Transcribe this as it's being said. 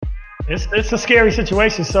It's a scary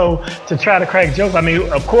situation. So to try to crack jokes, I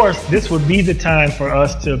mean, of course, this would be the time for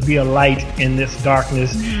us to be a light in this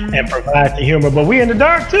darkness and provide the humor. But we're in the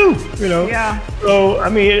dark too, you know. Yeah. So I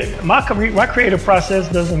mean, my creative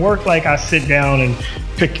process doesn't work like I sit down and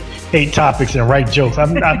pick 8 topics and write jokes. I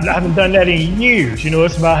haven't done that in years. You know,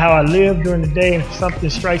 it's about how I live during the day, and if something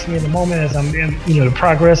strikes me in the moment as I'm in, you know, the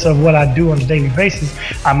progress of what I do on a daily basis,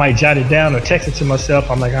 I might jot it down or text it to myself.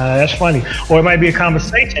 I'm like, that's funny. Or it might be a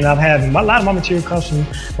conversation I'm having. A lot of my material comes from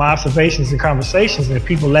my observations and conversations, and if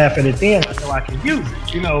people laugh at it then, I know I can use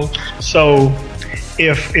it, you know. So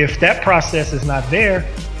if that process is not there,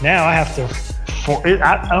 now I have to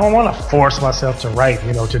I don't want to force myself to write,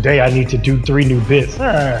 you know, today I need to do 3 new bits.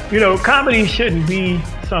 You know, comedy shouldn't be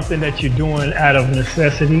something that you're doing out of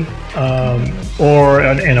necessity or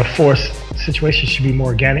in a forced situation. It should be more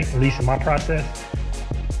organic, at least in my process.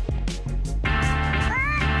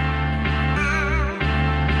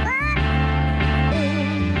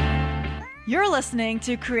 You're listening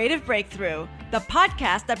to Creative Breakthrough, the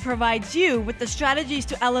podcast that provides you with the strategies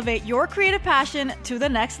to elevate your creative passion to the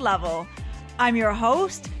next level. I'm your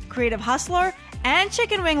host, creative hustler, and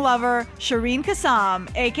chicken wing lover, Shireen Kassam,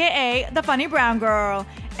 aka the Funny Brown Girl.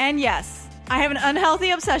 And yes, I have an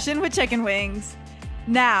unhealthy obsession with chicken wings.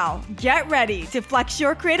 Now, get ready to flex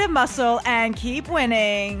your creative muscle and keep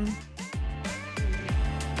winning.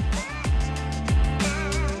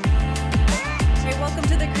 Hey, welcome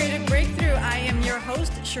to the Creative Breakthrough. I am your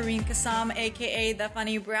host, Shireen Kassam, aka the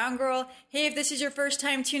Funny Brown Girl. Hey, if this is your first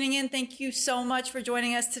time tuning in, thank you so much for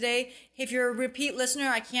joining us today. If you're a repeat listener,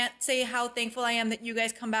 I can't say how thankful I am that you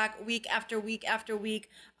guys come back week after week after week.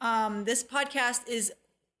 This podcast is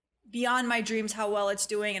beyond my dreams, how well it's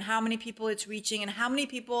doing and how many people it's reaching and how many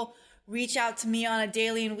people reach out to me on a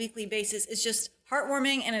daily and weekly basis. It's just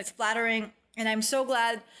heartwarming and it's flattering. And I'm so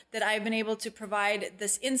glad that I've been able to provide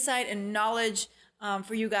this insight and knowledge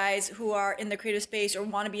for you guys who are in the creative space or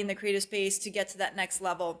want to be in the creative space to get to that next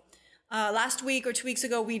level. Last week or 2 weeks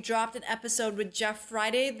ago, we dropped an episode with Jeff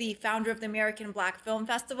Friday, the founder of the American Black Film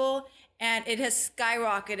Festival, and it has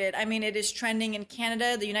skyrocketed. I mean, it is trending in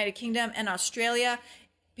Canada, the United Kingdom, and Australia.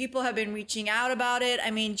 People have been reaching out about it.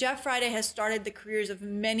 I mean, Jeff Friday has started the careers of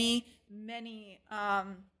many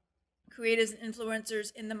creatives and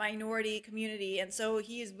influencers in the minority community, and so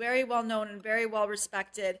he is very well known and very well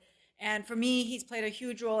respected. And for me, he's played a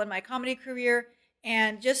huge role in my comedy career.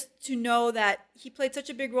 And just to know that he played such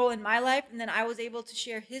a big role in my life, and then I was able to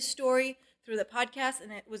share his story through the podcast,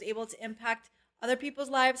 and it was able to impact other people's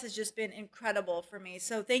lives, has just been incredible for me.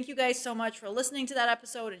 So thank you guys so much for listening to that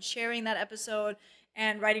episode and sharing that episode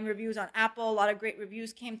and writing reviews on Apple. A lot of great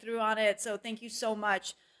reviews came through on it. So thank you so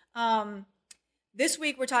much. This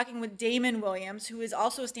week, we're talking with Damon Williams, who is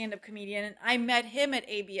also a stand-up comedian. And I met him at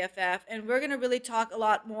ABFF, and we're going to really talk a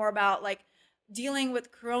lot more about like dealing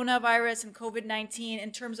with coronavirus and COVID-19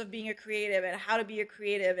 in terms of being a creative and how to be a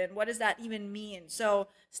creative and what does that even mean. So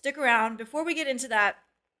stick around. Before we get into that,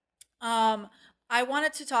 I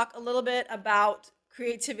wanted to talk a little bit about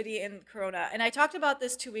creativity in Corona. And I talked about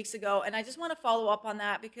this 2 weeks ago, and I just want to follow up on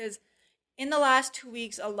that because in the last 2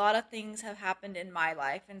 weeks, a lot of things have happened in my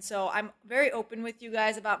life. And so I'm very open with you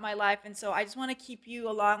guys about my life. And so I just want to keep you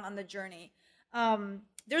along on the journey.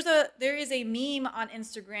 There is a meme on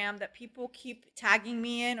Instagram that people keep tagging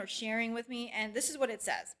me in or sharing with me, and this is what it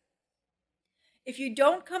says. If you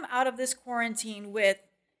don't come out of this quarantine with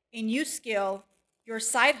a new skill, your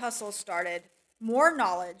side hustle started, more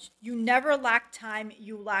knowledge, you never lacked time,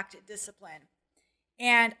 you lacked discipline.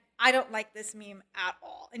 And I don't like this meme at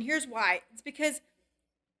all. And here's why. It's because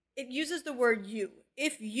it uses the word you.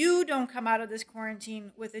 If you don't come out of this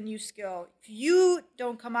quarantine with a new skill, if you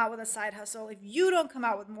don't come out with a side hustle, if you don't come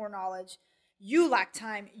out with more knowledge, you lack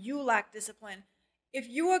time, you lack discipline. If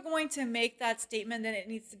you are going to make that statement, then it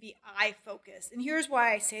needs to be I-focused. And here's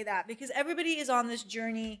why I say that. Because everybody is on this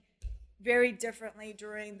journey very differently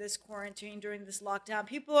during this quarantine, during this lockdown.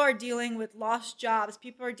 People are dealing with lost jobs.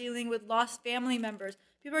 People are dealing with lost family members.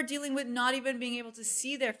 People are dealing with not even being able to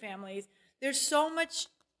see their families. There's so much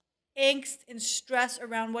angst and stress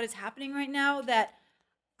around what is happening right now that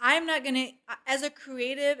I'm not going to, as a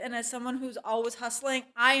creative and as someone who's always hustling,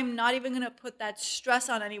 I am not even going to put that stress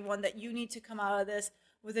on anyone that you need to come out of this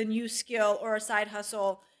with a new skill or a side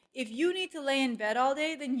hustle. If you need to lay in bed all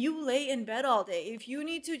day, then you lay in bed all day. If you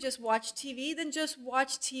need to just watch TV, then just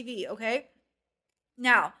watch TV, okay?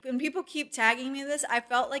 Now, when people keep tagging me this, I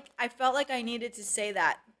felt like I needed to say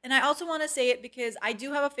that. And I also want to say it because I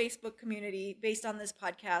do have a Facebook community based on this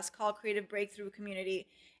podcast called Creative Breakthrough Community.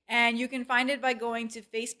 And you can find it by going to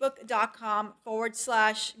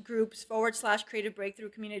facebook.com/groups/Creative Breakthrough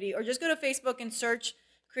Community, or just go to Facebook and search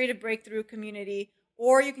Creative Breakthrough Community,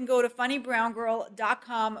 or you can go to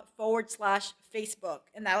funnybrown.com/Facebook,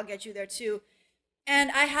 and that'll get you there too.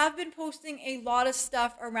 And I have been posting a lot of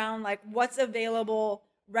stuff around like what's available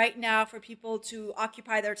right now for people to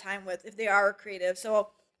occupy their time with if they are a creative. So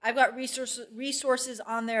I've got resources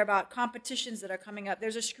on there about competitions that are coming up.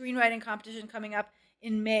 There's a screenwriting competition coming up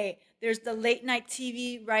in May. There's the late night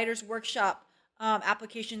TV writers workshop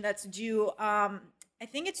application that's due. I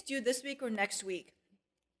think it's due this week or next week.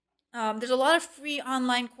 There's a lot of free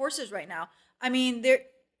online courses right now. I mean,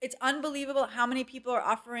 it's unbelievable how many people are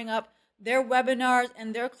offering up their webinars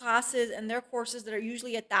and their classes and their courses that are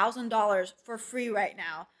usually $1,000 for free right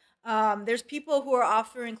now. There's people who are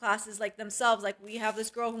offering classes like themselves, like we have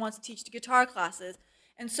this girl who wants to teach the guitar classes.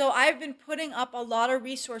 And so I've been putting up a lot of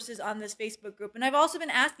resources on this Facebook group. And I've also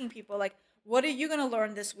been asking people like, what are you going to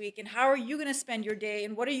learn this week? And how are you going to spend your day?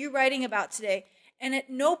 And what are you writing about today? And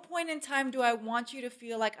at no point in time do I want you to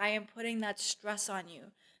feel like I am putting that stress on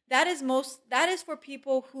you. That is for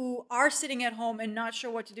people who are sitting at home and not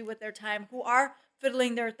sure what to do with their time, who are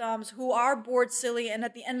fiddling their thumbs, who are bored silly, and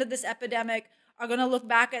at the end of this epidemic are going to look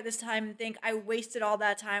back at this time and think, I wasted all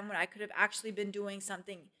that time when I could have actually been doing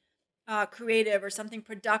something creative or something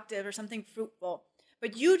productive or something fruitful.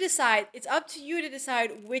 But you decide, it's up to you to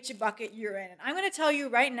decide which bucket you're in. And I'm going to tell you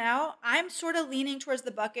right now, I'm sort of leaning towards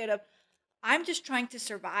the bucket of, I'm just trying to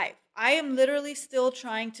survive. I am literally still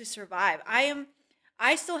trying to survive.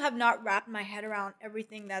 I still have not wrapped my head around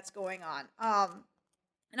everything that's going on.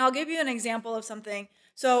 And I'll give you an example of something.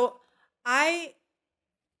 So I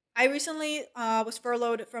recently was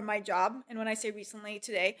furloughed from my job. And when I say recently,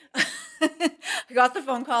 today, I got the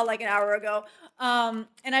phone call like an hour ago. And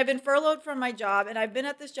I've been furloughed from my job. And I've been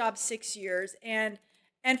at this job 6 years. And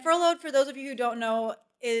furloughed, for those of you who don't know,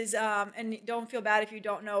 is, and don't feel bad if you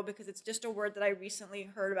don't know, because it's just a word that I recently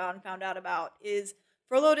heard about and found out about, is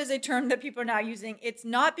furloughed is a term that people are now using. It's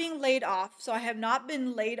not being laid off, so I have not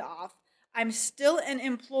been laid off. I'm still an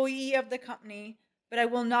employee of the company, but I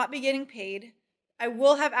will not be getting paid. I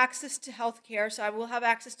will have access to health care, so I will have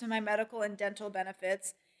access to my medical and dental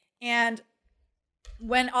benefits. And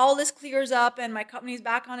when all this clears up and my company's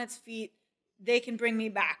back on its feet, they can bring me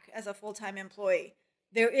back as a full-time employee.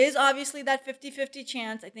 There is obviously that 50-50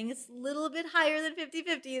 chance, I think it's a little bit higher than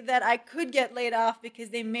 50-50, that I could get laid off because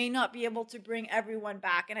they may not be able to bring everyone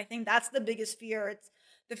back. And I think that's the biggest fear.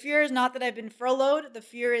 The fear is not that I've been furloughed. The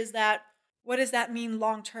fear is that, what does that mean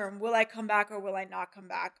long term? Will I come back or will I not come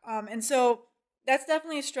back? And so that's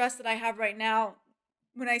definitely a stress that I have right now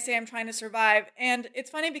when I say I'm trying to survive. And it's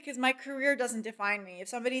funny because my career doesn't define me. If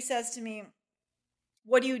somebody says to me,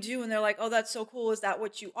 what do you do? And they're like, oh, that's so cool. Is that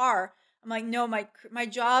what you are? I'm like, no, my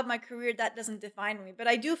job, my career, that doesn't define me. But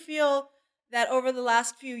I do feel that over the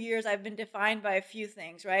last few years, I've been defined by a few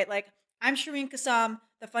things, right? Like, I'm Shireen Kassam,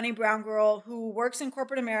 the funny brown girl who works in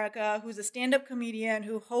corporate America, who's a stand-up comedian,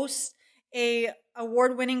 who hosts a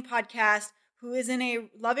award-winning podcast, who is in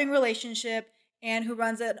a loving relationship, and who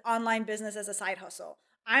runs an online business as a side hustle.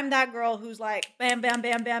 I'm that girl who's like, bam, bam,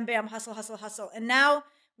 bam, bam, bam, hustle, hustle, hustle. And now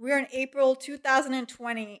we're in April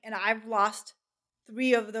 2020, and I've lost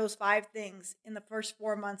 3 of those 5 things in the first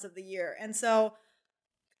 4 months of the year. And so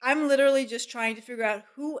I'm literally just trying to figure out,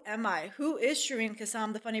 who am I? Who is Shireen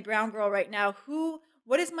Kassam, the funny brown girl right now?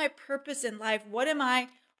 What is my purpose in life? What am I?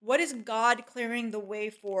 What is God clearing the way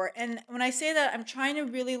for? And when I say that, I'm trying to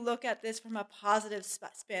really look at this from a positive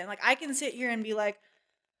spin. Like, I can sit here and be like,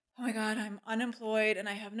 oh my God, I'm unemployed and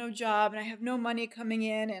I have no job and I have no money coming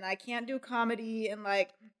in and I can't do comedy and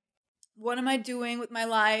like, what am I doing with my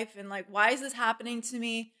life? And like, why is this happening to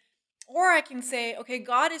me? Or I can say, okay,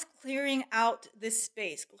 God is clearing out this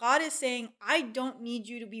space. God is saying, I don't need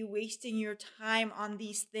you to be wasting your time on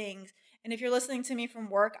these things. And if you're listening to me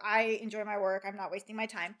from work, I enjoy my work. I'm not wasting my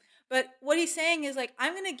time. But what he's saying is like,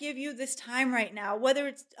 I'm going to give you this time right now, whether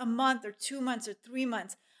it's a month or 2 months or 3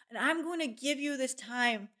 months. And I'm going to give you this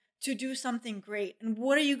time to do something great. And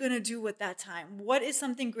what are you going to do with that time? What is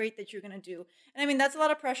something great that you're going to do? And I mean, that's a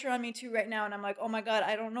lot of pressure on me too right now. And I'm like, oh my God,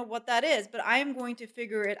 I don't know what that is, but I am going to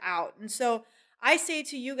figure it out. And so I say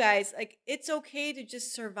to you guys, like, it's okay to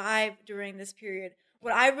just survive during this period.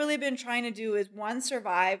 What I've really been trying to do is 1,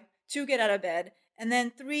 survive, 2, get out of bed. And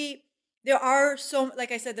then 3,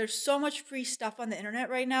 like I said, there's so much free stuff on the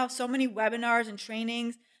internet right now, so many webinars and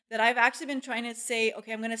trainings that I've actually been trying to say,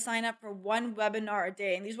 okay, I'm going to sign up for 1 webinar a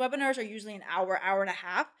day. And these webinars are usually an hour, hour and a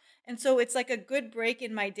half. And so it's like a good break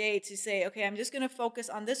in my day to say, okay, I'm just going to focus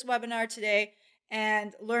on this webinar today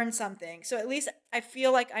and learn something. So at least I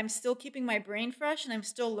feel like I'm still keeping my brain fresh and I'm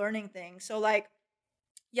still learning things. So like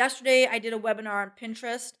yesterday I did a webinar on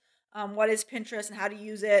Pinterest. What is Pinterest and how to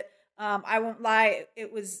use it? I won't lie,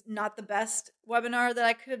 it was not the best webinar that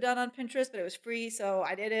I could have done on Pinterest, but it was free, so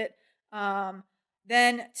I did it.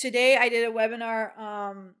 Then today I did a webinar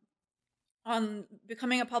on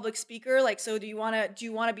becoming a public speaker. Like, so do you want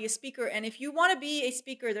to be a speaker? And if you want to be a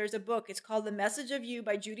speaker, there's a book. It's called The Message of You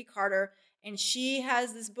by Judy Carter, and she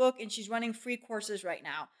has this book, and she's running free courses right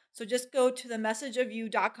now. So just go to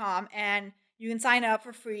themessageofyou.com and you can sign up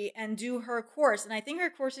for free and do her course. And I think her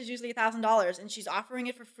course is usually $1,000, and she's offering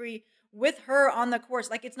it for free with her on the course.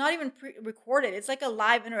 Like, it's not even recorded. It's like a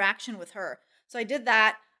live interaction with her. So I did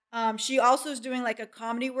that. She also is doing like a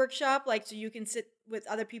comedy workshop, like, so you can sit with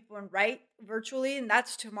other people and write virtually, and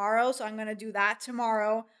that's tomorrow. So I'm going to do that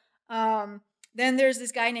tomorrow. Then there's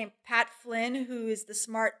this guy named Pat Flynn, who is the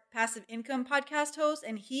Smart Passive Income podcast host,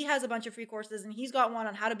 and he has a bunch of free courses, and he's got one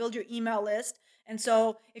on how to build your email list. And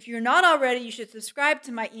so if you're not already, you should subscribe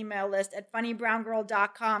to my email list at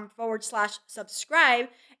funnybrown.com/subscribe.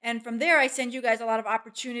 And from there, I send you guys a lot of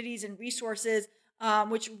opportunities and resources,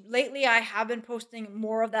 which lately I have been posting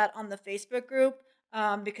more of that on the Facebook group,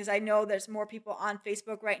 because I know there's more people on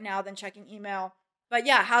Facebook right now than checking email. But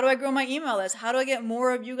yeah, how do I grow my email list? How do I get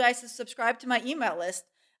more of you guys to subscribe to my email list?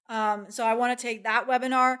 So I want to take that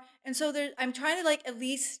webinar. And so I'm trying to like at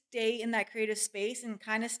least stay in that creative space and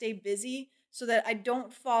kind of stay busy so that I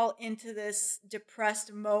don't fall into this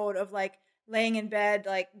depressed mode of like laying in bed,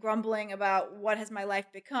 like grumbling about what has my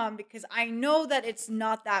life become, because I know that it's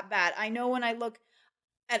not that bad. I know when I look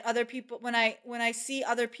at other people, when I see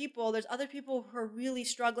other people, there's other people who are really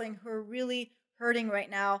struggling, who are really hurting right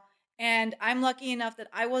now. And I'm lucky enough that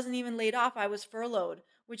I wasn't even laid off. I was furloughed,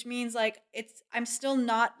 which means like I'm still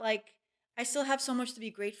not like, I still have so much to be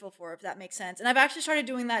grateful for, if that makes sense. And I've actually started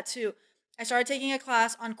doing that too. I started taking a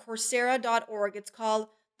class on Coursera.org. It's called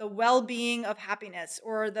The Well-Being of Happiness,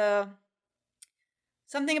 or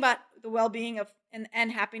something about the well-being of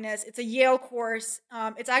and happiness. It's a Yale course.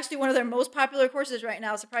 It's actually one of their most popular courses right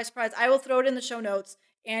now. Surprise, surprise. I will throw it in the show notes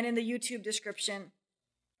and in the YouTube description.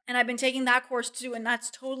 And I've been taking that course too, and that's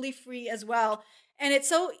totally free as well. And it's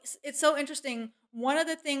so interesting. One of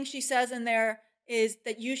the things she says in there is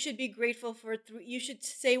that you should be grateful for you should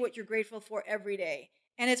say what you're grateful for every day.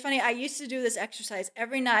 And it's funny, I used to do this exercise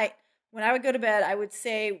every night. When I would go to bed, I would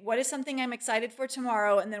say, what is something I'm excited for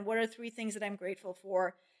tomorrow? And then what are 3 things that I'm grateful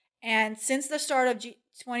for? And since the start of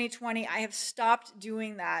 2020, I have stopped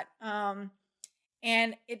doing that.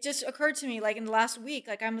 And it just occurred to me, like in the last week,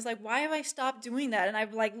 like I was like, why have I stopped doing that? And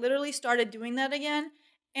I've like literally started doing that again.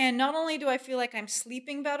 And not only do I feel like I'm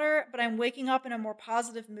sleeping better, but I'm waking up in a more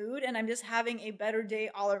positive mood, and I'm just having a better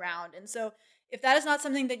day all around. And so if that is not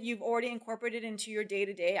something that you've already incorporated into your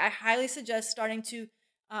day-to-day, I highly suggest starting to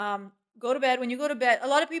go to bed. When you go to bed, a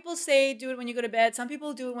lot of people say do it when you go to bed. Some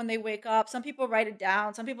people do it when they wake up. Some people write it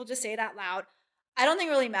down. Some people just say it out loud. I don't think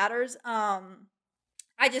it really matters. I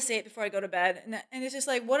just say it before I go to bed. And it's just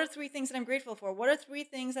like, what are 3 things that I'm grateful for? What are 3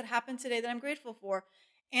 things that happened today that I'm grateful for?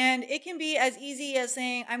 And it can be as easy as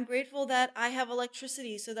saying, I'm grateful that I have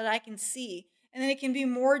electricity so that I can see. And then it can be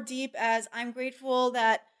more deep as, I'm grateful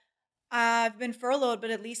that I've been furloughed, but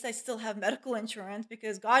at least I still have medical insurance,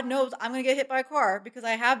 because God knows I'm going to get hit by a car, because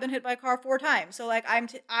I have been hit by a car 4 times. So like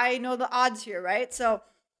I know the odds here, right? So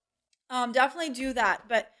definitely do that.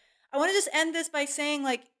 But I want to just end this by saying,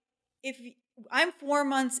 like, if I'm 4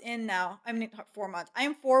 months in now, I mean, not 4 months, I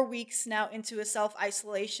am 4 weeks now into a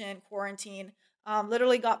self-isolation quarantine.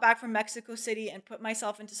 Literally got back from Mexico City and put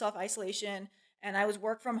myself into self-isolation, and I was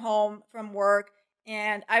work from home from work.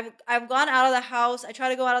 And I've gone out of the house. I try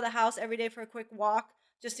to go out of the house every day for a quick walk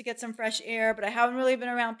just to get some fresh air, but I haven't really been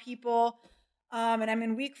around people. And I'm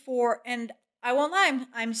in week 4, and I won't lie,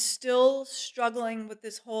 I'm still struggling with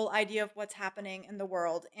this whole idea of what's happening in the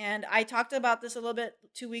world. And I talked about this a little bit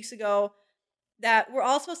 2 weeks ago, that we're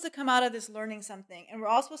all supposed to come out of this learning something, and we're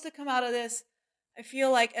all supposed to come out of this, I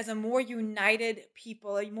feel like, as a more united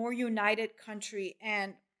people, a more united country.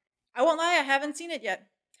 And I won't lie, I haven't seen it yet.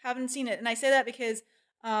 And I say that because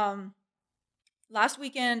last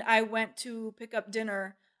weekend I went to pick up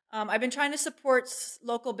dinner. I've been trying to support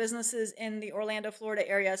local businesses in the Orlando, Florida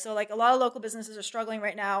area. So like a lot of local businesses are struggling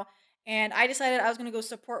right now, and I decided I was going to go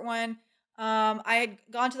support one. I had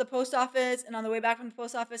gone to the post office, and on the way back from the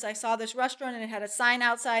post office, I saw this restaurant, and it had a sign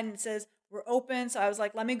outside, and it says, we're open. So I was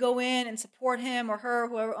like, let me go in and support him or her,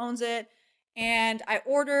 whoever owns it. And I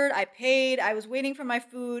ordered, I paid, I was waiting for my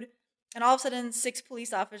food. And all of a sudden 6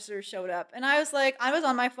 police officers showed up. And I was like, I was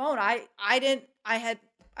on my phone. I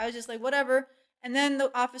was just like, whatever. And then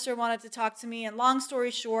the officer wanted to talk to me. And long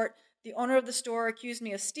story short, the owner of the store accused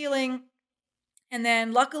me of stealing. And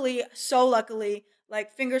then luckily,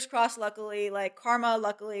 like fingers crossed, luckily, like karma,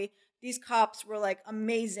 luckily, these cops were like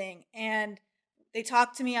amazing. And they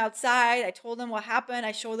talked to me outside. I told them what happened.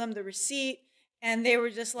 I showed them the receipt. And they were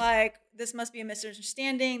just like, this must be a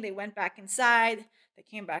misunderstanding. They went back inside. They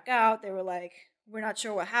came back out. They were like, we're not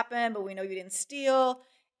sure what happened, but we know you didn't steal.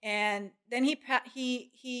 And then he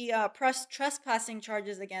pressed trespassing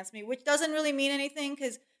charges against me, which doesn't really mean anything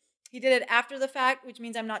because he did it after the fact, which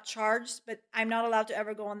means I'm not charged, but I'm not allowed to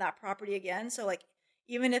ever go on that property again. So like,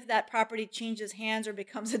 even if that property changes hands or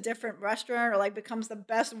becomes a different restaurant or like becomes the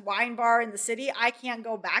best wine bar in the city, I can't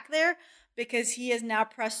go back there because he has now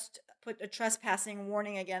put a trespassing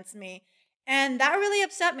warning against me. And that really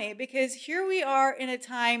upset me because here we are in a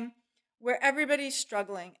time where everybody's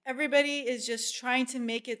struggling. Everybody is just trying to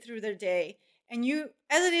make it through their day. And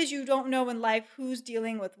as it is, you don't know in life who's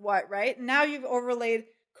dealing with what, right? And now you've overlaid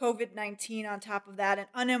COVID-19 on top of that, and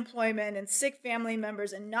unemployment and sick family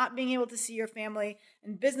members and not being able to see your family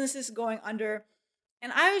and businesses going under.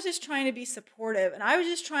 And I was just trying to be supportive. And I was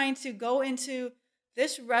just trying to go into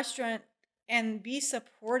this restaurant and be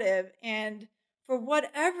supportive. And for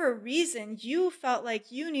whatever reason, you felt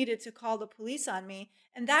like you needed to call the police on me.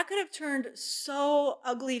 And that could have turned so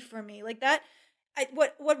ugly for me. Like that,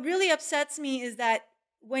 what really upsets me is that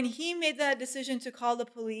when he made that decision to call the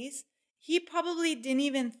police, he probably didn't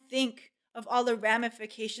even think of all the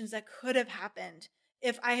ramifications that could have happened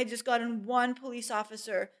if I had just gotten one police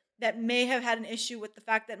officer that may have had an issue with the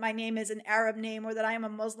fact that my name is an Arab name or that I am a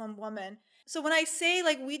Muslim woman. So when I say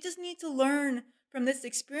like we just need to learn from this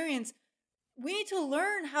experience, we need to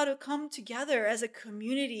learn how to come together as a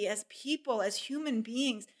community, as people, as human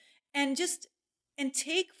beings, and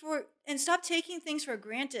stop taking things for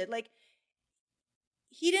granted. Like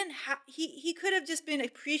he could have just been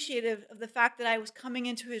appreciative of the fact that I was coming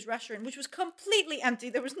into his restaurant, which was completely empty.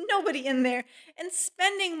 There was nobody in there, and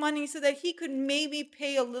spending money so that he could maybe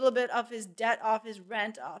pay a little bit of his debt off, his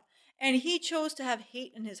rent off. And he chose to have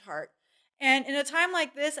hate in his heart. And in a time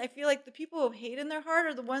like this, I feel like the people who have hate in their heart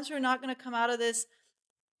are the ones who are not going to come out of this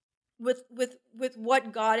with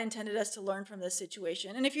what God intended us to learn from this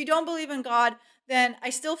situation. And if you don't believe in God, then I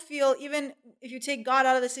still feel even if you take God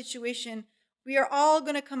out of the situation, we are all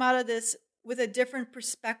going to come out of this with a different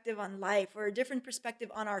perspective on life or a different perspective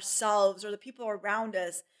on ourselves or the people around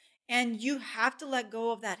us. And you have to let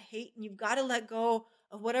go of that hate, and you've got to let go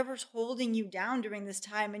of whatever's holding you down during this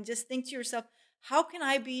time and just think to yourself, how can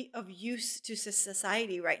I be of use to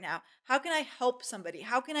society right now? How can I help somebody?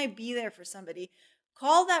 How can I be there for somebody?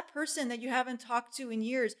 Call that person that you haven't talked to in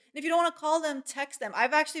years. And if you don't want to call them, text them.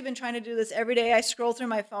 I've actually been trying to do this every day. I scroll through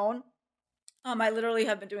my phone. I literally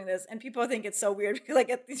have been doing this, and people think it's so weird because I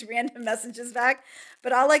get these random messages back.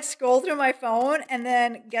 But I'll like scroll through my phone and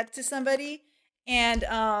then get to somebody, and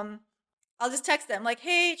I'll just text them like,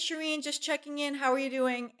 "Hey, Shireen, just checking in. How are you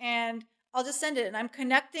doing?" And I'll just send it, and I'm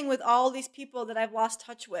connecting with all these people that I've lost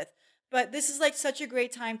touch with. But this is like such a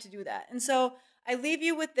great time to do that, and so I leave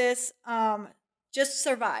you with this. Just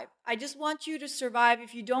survive. I just want you to survive.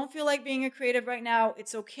 If you don't feel like being a creative right now,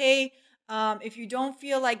 it's okay. If you don't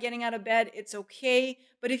feel like getting out of bed, it's okay.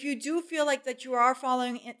 But if you do feel like that you are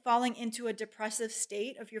falling into a depressive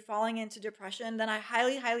state, if you're falling into depression, then I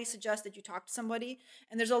highly, highly suggest that you talk to somebody.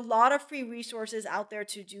 And there's a lot of free resources out there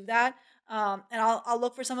to do that. And I'll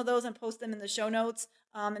look for some of those and post them in the show notes.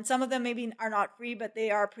 And some of them maybe are not free, but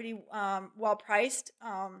they are pretty well priced.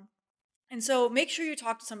 And so make sure you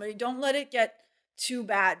talk to somebody. Don't let it get too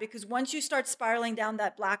bad, because once you start spiraling down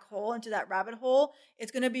that black hole into that rabbit hole,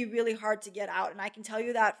 it's going to be really hard to get out. And I can tell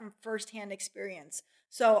you that from firsthand experience.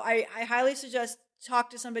 So I highly suggest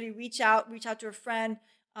talk to somebody, reach out to a friend,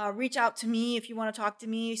 reach out to me if you want to talk to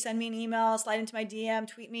me, send me an email, slide into my DM,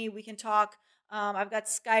 tweet me, we can talk. I've got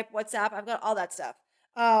Skype, WhatsApp, I've got all that stuff.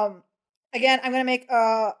 Again, I'm going to make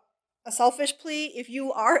a selfish plea. If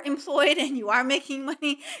you are employed and you are making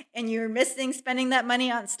money and you're missing spending that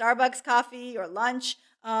money on Starbucks coffee or lunch,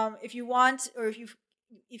 if you want, or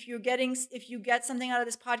if you get something out of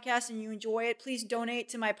this podcast and you enjoy it, please donate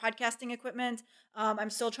to my podcasting equipment. I'm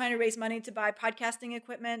still trying to raise money to buy podcasting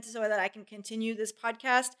equipment so that I can continue this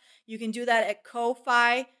podcast. You can do that at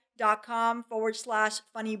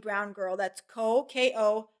ko-fi.com/funnybrown girl. That's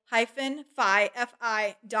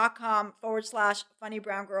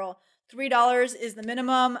ko-fi.com/funnybrown girl. $3 is the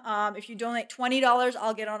minimum. If you donate $20,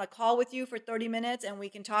 I'll get on a call with you for 30 minutes and we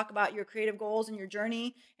can talk about your creative goals and your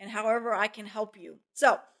journey and however I can help you.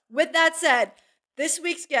 So with that said, this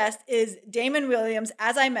week's guest is Damon Williams.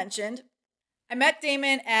 As I mentioned, I met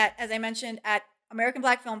Damon at American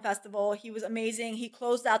Black Film Festival. He was amazing. He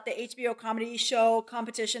closed out the HBO comedy show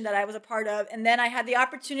competition that I was a part of. And then I had the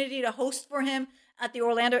opportunity to host for him at the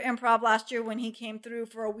Orlando Improv last year when he came through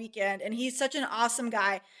for a weekend. And he's such an awesome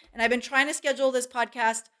guy. And I've been trying to schedule this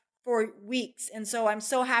podcast for weeks. And so I'm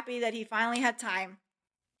so happy that he finally had time.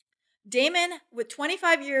 Damon, with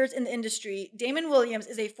 25 years in the industry, Damon Williams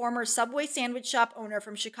is a former Subway sandwich shop owner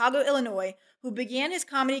from Chicago, Illinois, who began his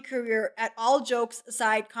comedy career at All Jokes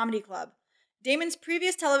Aside Comedy Club. Damon's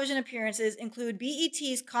previous television appearances include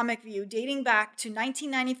BET's Comic View dating back to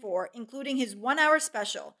 1994, including his one-hour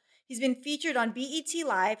special. He's been featured on BET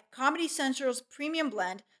Live, Comedy Central's Premium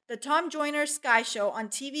Blend, The Tom Joyner Sky Show on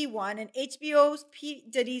TV One, and HBO's P.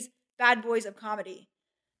 Diddy's Bad Boys of Comedy.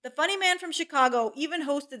 The funny man from Chicago even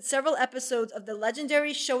hosted several episodes of the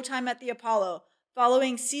legendary Showtime at the Apollo,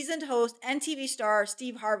 following seasoned host and TV star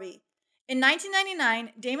Steve Harvey. In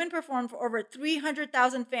 1999, Damon performed for over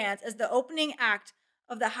 300,000 fans as the opening act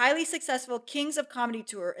of the highly successful Kings of Comedy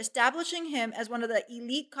Tour, establishing him as one of the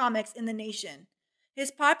elite comics in the nation. His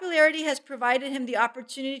popularity has provided him the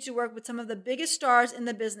opportunity to work with some of the biggest stars in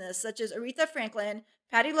the business, such as Aretha Franklin,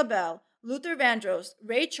 Patti LaBelle, Luther Vandross,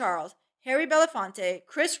 Ray Charles, Harry Belafonte,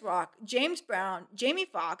 Chris Rock, James Brown, Jamie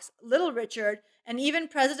Foxx, Little Richard, and even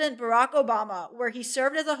President Barack Obama, where he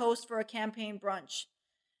served as a host for a campaign brunch.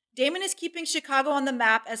 Damon is keeping Chicago on the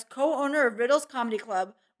map as co-owner of Riddles Comedy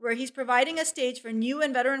Club, where he's providing a stage for new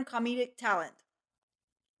and veteran comedic talent.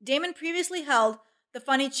 Damon previously held the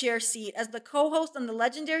funny chair seat as the co-host on the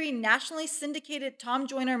legendary nationally syndicated Tom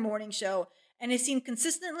Joyner Morning Show and is seen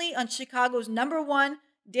consistently on Chicago's #1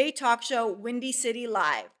 day talk show, Windy City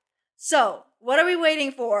Live. So, what are we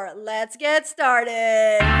waiting for? Let's get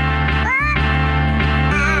started.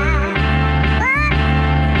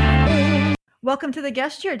 Welcome to the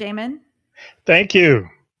guest chair, Damon. Thank you.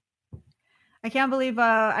 I can't believe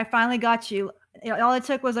I finally got you. All it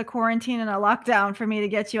took was a quarantine and a lockdown for me to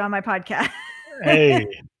get you on my podcast. Hey,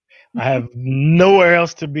 I have nowhere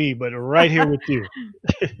else to be but right here with you.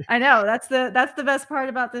 I know. That's the best part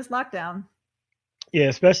about this lockdown. Yeah,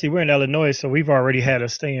 especially we're in Illinois, so we've already had a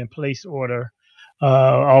stay-in-place order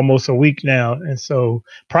almost a week now. And so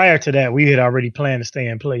prior to that, we had already planned to stay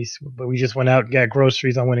in place, but we just went out and got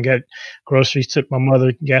groceries. I went and got groceries, took my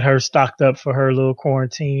mother, got her stocked up for her little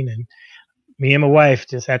quarantine, and me and my wife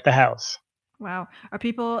just at the house. Wow. Are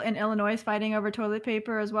people in Illinois fighting over toilet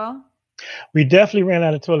paper as well? We definitely ran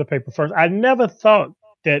out of toilet paper first. I never thought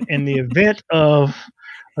that in the event of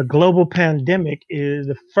a global pandemic, is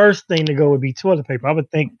the first thing to go would be toilet paper. I would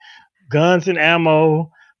think guns and ammo,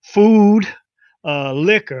 food,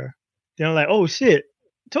 liquor. Then I'm like, oh shit,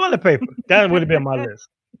 toilet paper. That would have been my list.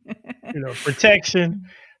 Protection,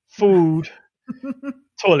 food,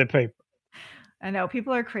 toilet paper. I know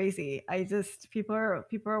people are crazy. People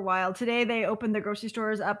are wild. Today they opened the grocery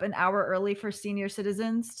stores up an hour early for senior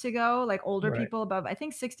citizens to go, like older people above, I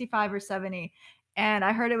think 65 or 70. And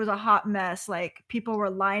I heard it was a hot mess. Like people were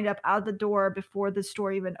lined up out the door before the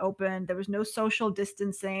store even opened. There was no social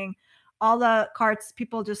distancing. All the carts,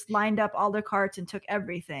 people just lined up all their carts and took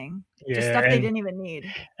everything. Yeah, just stuff they didn't even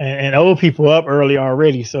need. And old people up early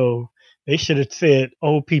already. So they should have said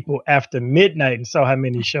old people after midnight and saw how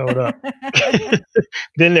many showed up.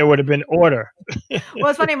 Then there would have been order. Well,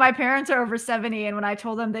 it's funny. My parents are over 70. And when I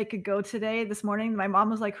told them they could go this morning, my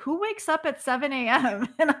mom was like, who wakes up at 7 a.m.?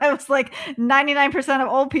 And I was like, 99% of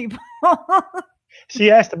old people.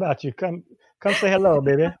 She asked about you. Come say hello,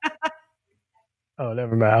 baby. Oh,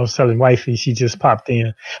 never mind. I was telling wifey, she just popped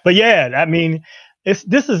in. But yeah, I mean, this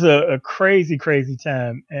is a crazy, crazy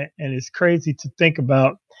time. And it's crazy to think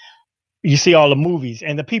about. You see all the movies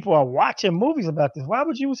and the people are watching movies about this. Why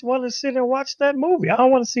would you want to sit and watch that movie? I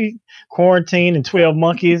don't want to see Quarantine and 12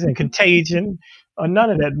 Monkeys and Contagion or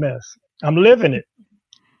none of that mess. I'm living it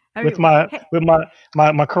with my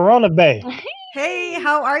Corona Bay. Hey,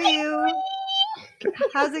 how are you?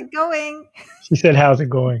 How's it going? She said, how's it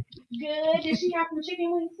going? Good. Did she have some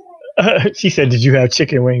chicken wings today? She said, did you have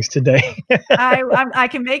chicken wings today? I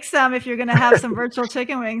can make some if you're going to have some virtual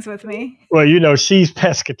chicken wings with me. Well, she's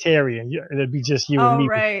pescatarian. It'd be just you and me.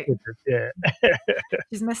 Right. Yeah.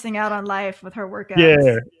 She's missing out on life with her workouts.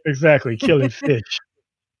 Yeah, exactly. Killing fish.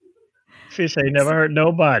 Fish ain't never hurt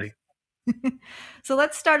nobody. So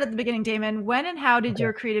let's start at the beginning, Damon. When and how did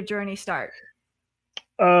your creative journey start?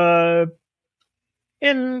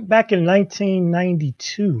 Back in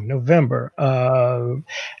 1992, November,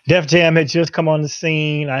 Def Jam had just come on the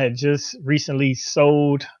scene. I had just recently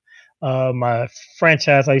sold my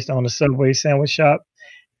franchise. I used to own a Subway sandwich shop,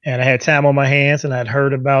 and I had time on my hands, and I'd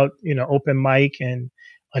heard about, open mic, and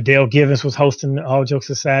Adele Givens was hosting All Jokes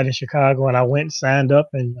Aside in Chicago, and I went and signed up,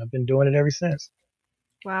 and I've been doing it ever since.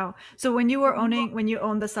 Wow. So when you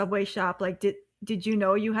owned the Subway shop, like did you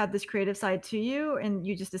know you had this creative side to you and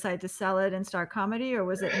you just decided to sell it and start comedy, or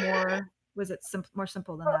was it more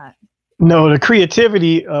simple than that? No, the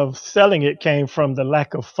creativity of selling it came from the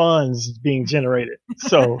lack of funds being generated.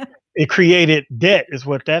 So it created debt, is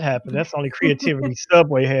what that happened. That's the only creativity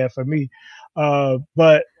Subway had for me.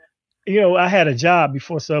 But I had a job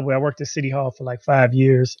before Subway. I worked at City Hall for like 5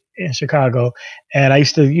 years in Chicago, and I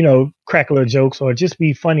used to, crack little jokes or just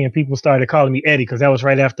be funny. And people started calling me Eddie because that was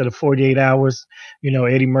right after the 48 Hours,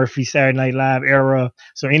 Eddie Murphy Saturday Night Live era.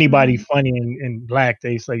 So anybody Mhm. funny in black,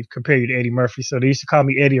 they say compare you to Eddie Murphy. So they used to call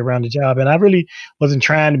me Eddie around the job, and I really wasn't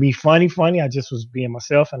trying to be funny. I just was being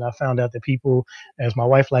myself, and I found out that people, as my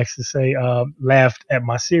wife likes to say, laughed at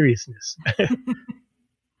my seriousness.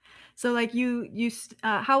 So like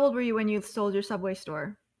how old were you when you sold your Subway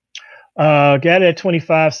store? Got it at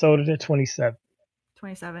 25, sold it at 27.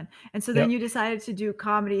 27. And so then Yep. you decided to do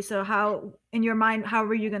comedy. So how, in your mind, how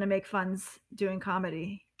were you going to make funds doing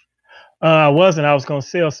comedy? I wasn't. I was gonna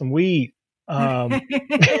sell some weed, um,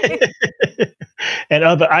 and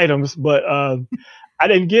other items, but I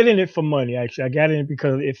didn't get in it for money. Actually, I got in it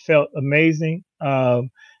because it felt amazing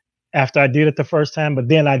after I did it the first time. But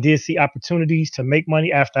then I did see opportunities to make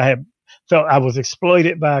money after I had felt I was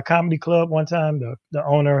exploited by a comedy club one time. The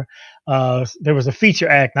owner, there was a feature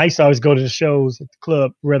act. And I used to always go to the shows at the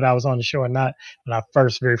club, whether I was on the show or not, when I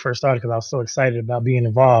very first started, because I was so excited about being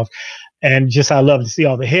involved. And just I love to see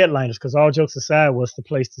all the headliners, because all jokes aside, was the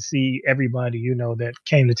place to see everybody, that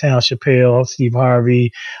came to town. Chappelle, Steve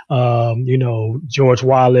Harvey, George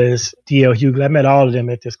Wallace, D.L. Hughley. I met all of them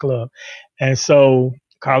at this club. And so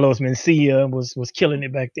Carlos Mencia was killing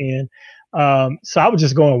it back then. So I would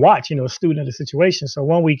just go and watch, a student of the situation. So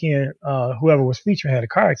one weekend, whoever was featured had a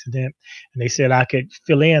car accident, and they said I could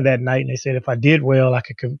fill in that night. And they said if I did well, I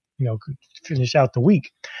could finish out the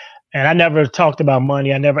week. And I never talked about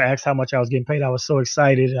money. I never asked how much I was getting paid. I was so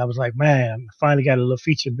excited. I was like, man, I finally got a little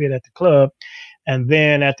featured bit at the club. And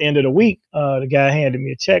then at the end of the week, the guy handed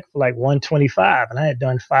me a check for like 125, and I had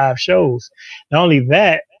done 5 shows. Not only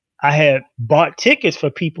that, I had bought tickets for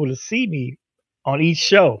people to see me on each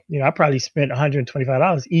show. I probably spent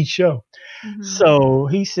 $125 each show. Mhm. So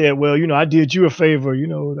he said, well, I did you a favor,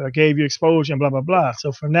 I gave you exposure and blah, blah, blah.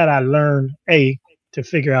 So from that, I learned to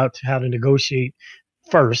figure out how to negotiate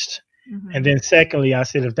first. And Mhm. then secondly, I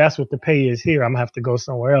said, if that's what the pay is here, I'm gonna have to go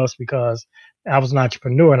somewhere else, because I was an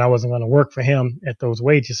entrepreneur and I wasn't going to work for him at those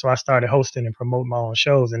wages. So I started hosting and promoting my own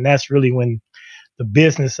shows. And that's really when the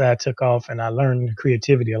business side took off, and I learned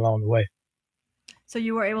creativity along the way. So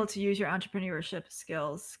you were able to use your entrepreneurship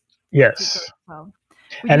skills to grow Yes. well.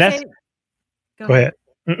 Would And you that's, say, go go ahead.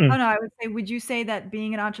 ahead. Mm-mm. Oh no, I would say, would you say that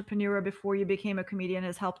being an entrepreneur before you became a comedian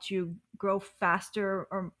has helped you grow faster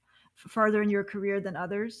or further in your career than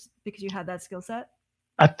others because you had that skill set?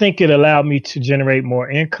 I think it allowed me to generate more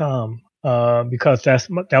income, because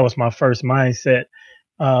that was my first mindset.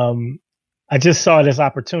 Um, I just saw it as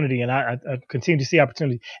opportunity, and I continue to see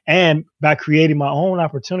opportunity. And by creating my own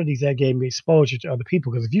opportunities, that gave me exposure to other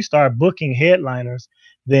people. Because if you start booking headliners,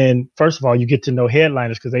 then first of all, you get to know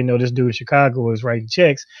headliners because they know this dude in Chicago is writing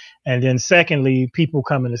checks. And then secondly, people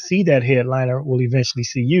coming to see that headliner will eventually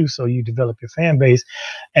see you. So you develop your fan base.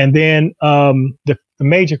 And then the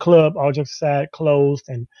major club, all jokes aside, closed.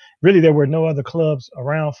 And really, there were no other clubs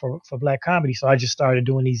around for Black comedy. So I just started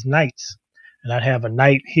doing these nights. And I'd have a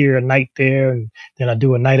night here, a night there, and then I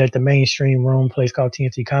do a night at the mainstream room, place called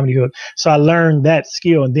TNT Comedy Hook. So I learned that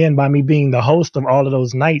skill. And then by me being the host of all of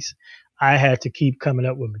those nights, I had to keep coming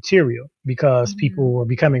up with material because people Mhm. were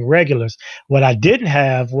becoming regulars. What I didn't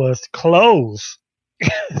have was clothes.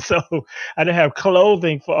 So I didn't have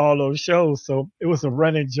clothing for all those shows. So it was a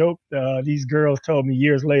running joke. These girls told me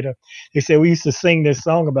years later. They said we used to sing this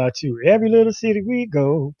song about you. Every little city we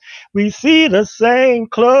go, we see the same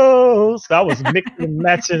clothes. So I was mixing and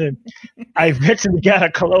matching, and I eventually got a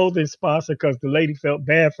clothing sponsor because the lady felt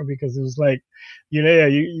bad for me because it was like, you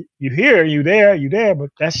here, you there, but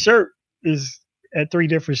that shirt is at 3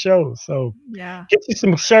 different shows. So Yeah. get you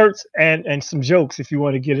some shirts and some jokes if you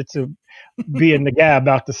want to get it to being the guy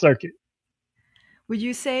about the circuit. Would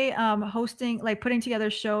you say hosting, like putting together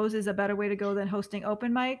shows, is a better way to go than hosting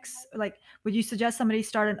open mics? Like, would you suggest somebody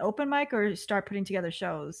start an open mic or start putting together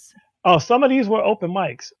shows? Oh, some of these were open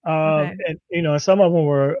mics, Okay. and some of them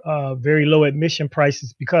were very low admission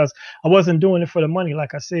prices because I wasn't doing it for the money,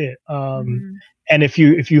 like I said. Mhm. And if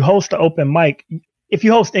you host an open mic, if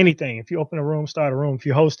you host anything, if you open a room, start a room, if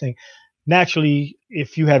you're hosting, naturally,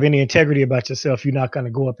 if you have any integrity about yourself, you're not going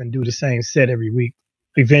to go up and do the same set every week.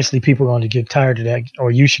 eventually people are going to get tired of that,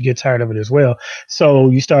 or you should get tired of it as well. So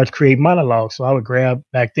you start to create monologues. So I would grab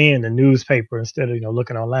back then the newspaper instead of,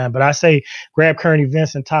 looking online. But I say grab current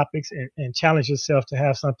events and topics and challenge yourself to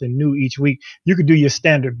have something new each week. You could do your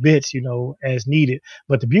standard bits, as needed.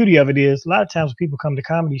 But the beauty of it is a lot of times when people come to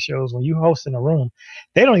comedy shows, when you host in a room,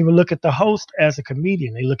 they don't even look at the host as a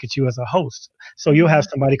comedian. They look at you as a host. So you'll have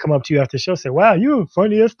somebody come up to you after the show and say, wow, you're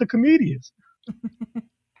funny as the comedians.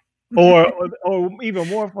 or even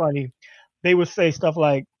more funny, they would say stuff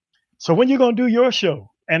like, so when you going to do your show?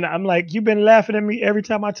 And I'm like, you've been laughing at me every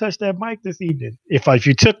time I touch that mic this evening. If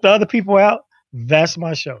you took the other people out, that's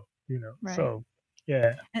my show, Right. So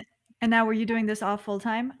yeah. And now, were you doing this all full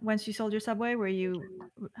time once you sold your Subway? Were you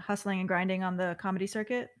hustling and grinding on the comedy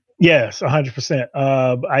circuit? Yes, 100%.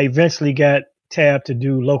 I eventually got tabbed to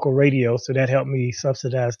do local radio, so that helped me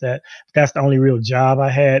subsidize that. That's the only real job I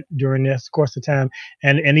had during this course of time,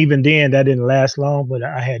 and even then that didn't last long. But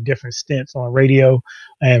I had different stints on radio,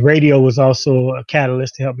 and radio was also a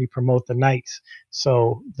catalyst to help me promote the nights.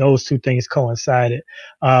 So those two things coincided.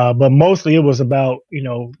 But mostly it was about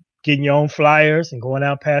getting your own flyers and going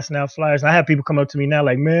out passing out flyers. And I have people come up to me now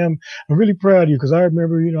like, "Ma'am, I'm really proud of you because I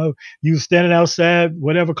remember, you standing outside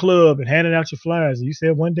whatever club and handing out your flyers. And you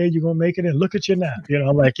said one day you're gonna make it, and look at you now."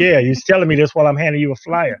 I'm like, "Yeah, you're telling me this while I'm handing you a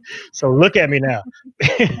flyer. So look at me now."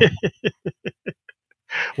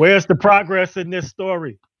 Where's the progress in this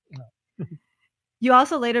story? You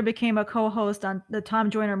also later became a co-host on the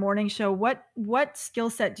Tom Joyner Morning Show. What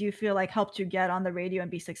skill set do you feel like helped you get on the radio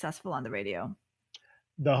and be successful on the radio?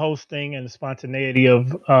 The hosting and the spontaneity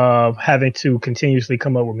of having to continuously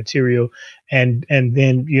come up with material and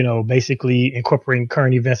then, basically incorporating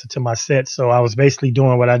current events into my set. So I was basically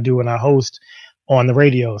doing what I do when I host on the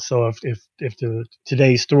radio. So if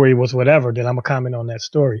today's story was whatever, then I'm gonna comment on that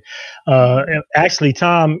story. And actually,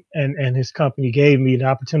 Tom and his company gave me the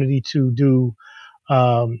opportunity to do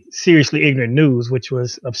seriously ignorant news, which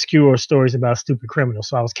was obscure stories about stupid criminals.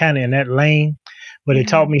 So I was kind of in that lane, but it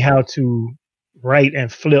taught me how to write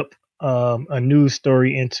and flip a news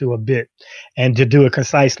story into a bit, and to do it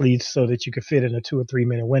concisely so that you could fit in a 2 or 3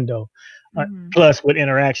 minute window, plus with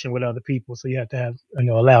interaction with other people. So you have to have,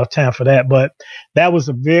 allow time for that. But that was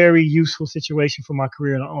a very useful situation for my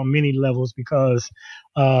career on many levels because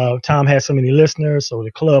Tom had so many listeners. So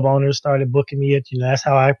the club owners started booking me at, that's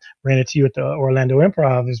how I ran into you at the Orlando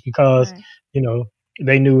Improv, is because,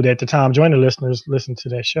 they knew that the Tom Joyner listeners listened to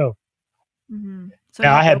that show. So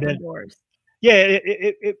now I had been doors. Yeah,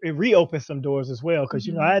 it reopened some doors as well because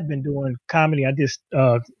I had been doing comedy. I did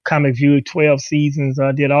Comic View 12 seasons.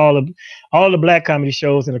 I did all the black comedy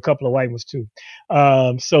shows and a couple of white ones too.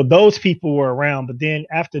 So those people were around. But then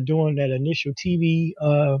after doing that initial TV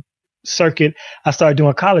circuit, I started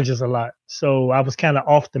doing colleges a lot. So I was kind of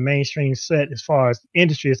off the mainstream set as far as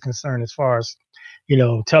industry is concerned, as far as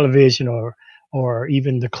television or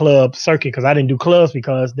even the club circuit, because I didn't do clubs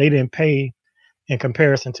because they didn't pay in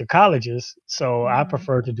comparison to colleges. So I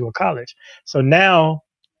prefer to do a college. So now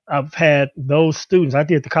I've had those students. I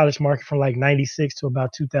did the college market from like 96 to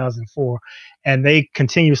about 2004. And they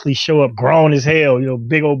continuously show up grown as hell,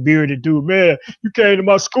 big old bearded dude. "Man, you came to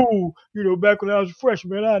my school, back when I was a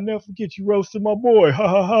freshman. I'll never forget you roasted my boy. Ha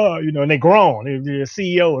ha ha." And they grown. They're a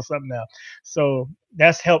CEO or something now. So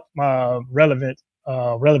that's helped my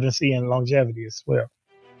relevancy and longevity as well.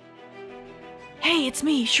 Hey, it's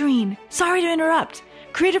me, Shereen. Sorry to interrupt.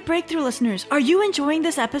 Creative Breakthrough listeners, are you enjoying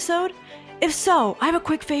this episode? If so, I have a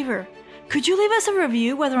quick favor. Could you leave us a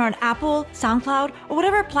review, whether on Apple, SoundCloud, or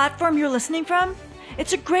whatever platform you're listening from?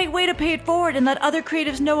 It's a great way to pay it forward and let other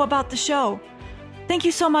creatives know about the show. Thank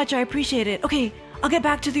you so much. I appreciate it. Okay, I'll get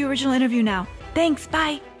back to the original interview now. Thanks.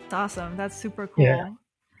 Bye. That's awesome. That's super cool. Yeah.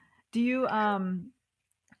 Do you,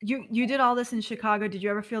 you did all this in Chicago. Did you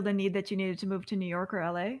ever feel the need that you needed to move to New York or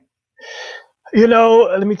LA?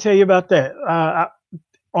 Let me tell you about that.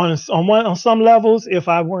 On some levels, if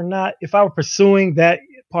I were pursuing that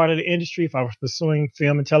part of the industry, if I was pursuing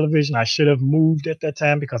film and television, I should have moved at that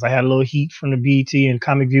time because I had a little heat from the BET and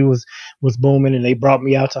Comic View was booming, and they brought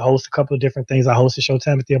me out to host a couple of different things. I hosted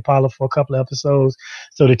Showtime at the Apollo for a couple of episodes.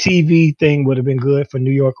 So the TV thing would have been good for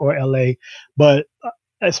New York or LA. But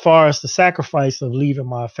as far as the sacrifice of leaving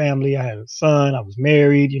my family, I had a son, I was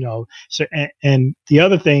married, and the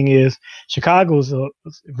other thing is Chicago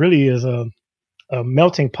really is a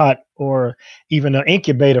melting pot or even an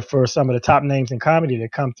incubator for some of the top names in comedy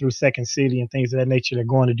that come through Second City and things of that nature. They're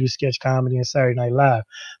going to do sketch comedy and Saturday Night Live.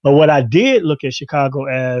 But what I did look at Chicago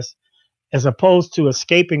as opposed to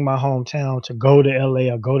escaping my hometown to go to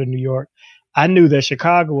LA or go to New York, I knew that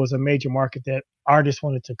Chicago was a major market that artists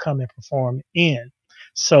wanted to come and perform in.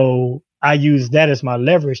 So I used that as my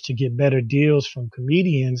leverage to get better deals from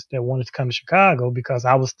comedians that wanted to come to Chicago because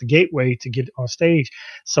I was the gateway to get on stage.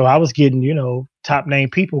 So I was getting, top name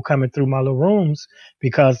people coming through my little rooms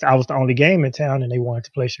because I was the only game in town and they wanted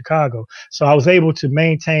to play Chicago. So I was able to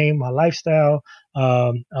maintain my lifestyle.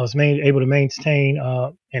 I was able to maintain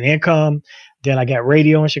an income. Then I got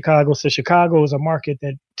radio in Chicago. So Chicago is a market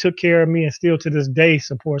that took care of me and still to this day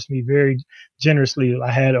supports me very generously.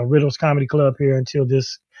 I had a Riddles Comedy Club here until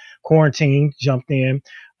this quarantine jumped in,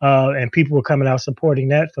 and people were coming out supporting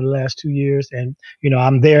that for the last 2 years. And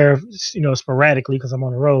I'm there, sporadically because I'm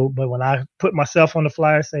on the road. But when I put myself on the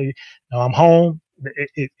flyer, say, no, I'm home,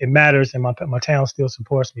 it matters, and my town still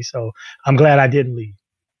supports me. So I'm glad I didn't leave.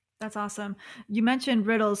 That's awesome. You mentioned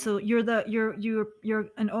Riddles, so you're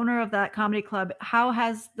an owner of that comedy club. How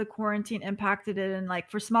has the quarantine impacted it? And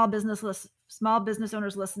like for small business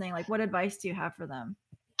owners listening, like what advice do you have for them?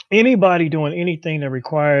 Anybody doing anything that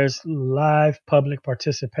requires live public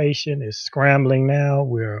participation is scrambling now.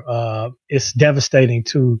 It's devastating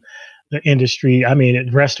to the industry. I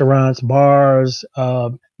mean, restaurants, bars,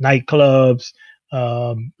 nightclubs,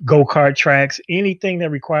 go-kart tracks, anything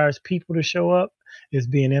that requires people to show up is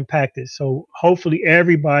being impacted. So hopefully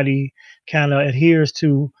everybody kind of adheres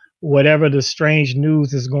to whatever the strange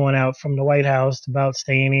news is going out from the White House about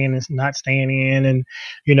staying in and not staying in. And,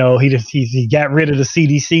 he got rid of the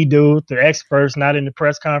CDC dude, the experts not in the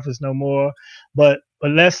press conference no more. But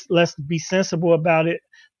let's be sensible about it.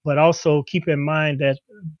 But also keep in mind that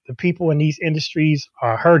the people in these industries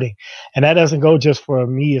are hurting. And that doesn't go just for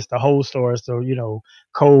me as the whole store, as the,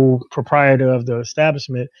 co-proprietor of the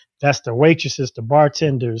establishment. That's the waitresses, the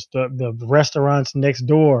bartenders, the restaurants next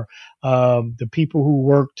door, the people who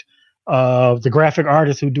worked, the graphic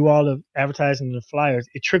artists who do all the advertising and the flyers.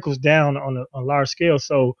 It trickles down on a large scale.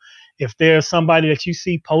 So if there's somebody that you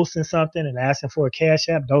see posting something and asking for a Cash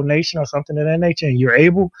App donation or something of that nature and you're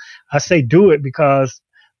able, I say do it, because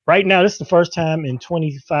right now, this is the first time in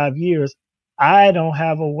 25 years, I don't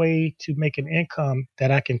have a way to make an income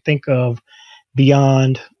that I can think of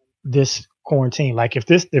beyond this quarantine. Like if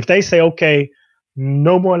they say, okay,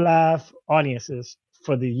 no more live audiences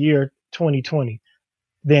for the year 2020,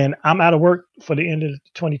 then I'm out of work for the end of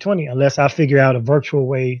 2020 unless I figure out a virtual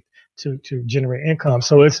way to generate income.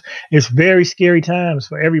 So it's very scary times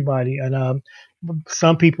for everybody. And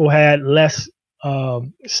some people had less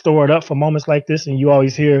stored up for moments like this, and you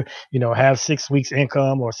always hear, have 6 weeks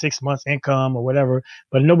income or 6 months income or whatever,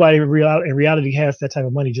 but nobody in reality has that type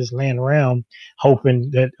of money just laying around hoping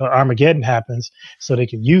that Armageddon happens so they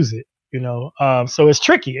can use it, so it's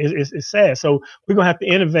tricky. It's sad. So we're gonna have to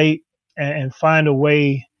innovate and find a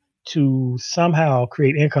way to somehow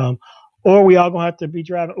create income, or we all gonna have to be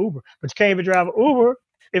driving Uber. But you can't even drive an Uber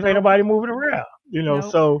if ain't nobody moving around,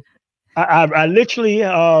 Nope. So I literally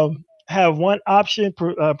have one option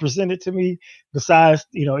presented to me besides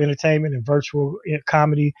entertainment and virtual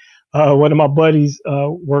comedy. One of my buddies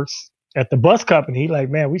works at the bus company. He like,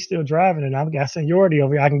 man, we still driving, and I've got seniority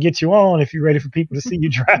over here. I can get you on if you're ready for people to see you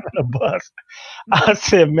driving a bus. I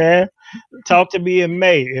said, man, talk to me in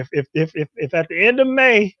May. If at the end of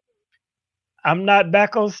May I'm not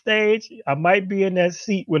back on stage, I might be in that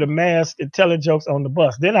seat with a mask and telling jokes on the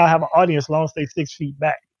bus. Then I'll have an audience long as they 6 feet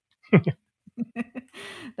back.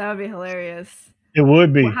 That would be hilarious. It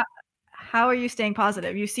would be. Well, how are you staying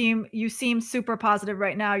positive? You seem super positive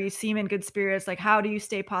right now. You seem in good spirits. Like, how do you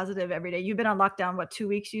stay positive every day? You've been on lockdown, what, 2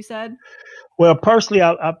 weeks, you said? Well, personally,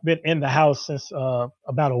 I've been in the house since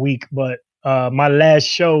about a week, but my last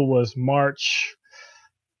show was March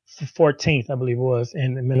 14th, I believe it was,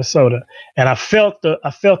 in Minnesota. And I felt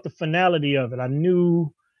the finality of it. I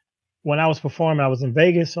knew when I was performing, I was in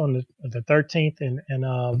Vegas on the 13th and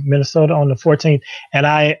Minnesota on the 14th. And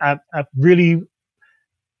I really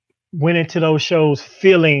went into those shows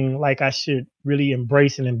feeling like I should really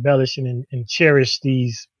embrace and embellish and cherish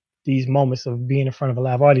these moments of being in front of a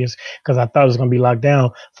live audience, because I thought it was going to be locked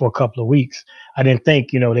down for a couple of weeks. I didn't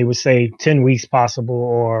think, they would say 10 weeks possible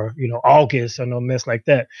or, August or no mess like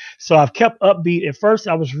that. So I've kept upbeat. At first,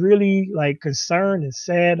 I was really like concerned and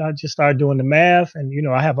sad. I just started doing the math, and,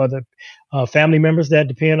 I have other family members that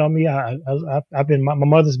depend on me. My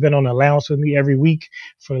mother's been on allowance with me every week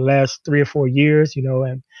for the last 3 or 4 years,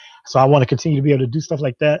 and so I want to continue to be able to do stuff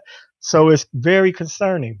like that. So it's very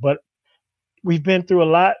concerning, but we've been through a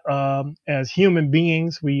lot as human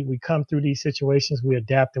beings. We come through these situations, we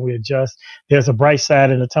adapt and we adjust. There's a bright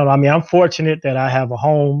side in the tunnel. I mean, I'm fortunate that I have a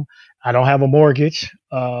home. I don't have a mortgage.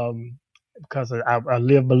 because I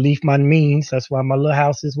live beneath my means. That's why my little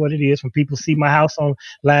house is what it is. When people see my house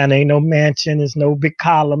online, ain't no mansion, there's no big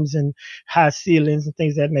columns and high ceilings and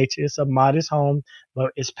things of that nature. It's a modest home,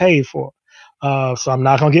 but it's paid for. So I'm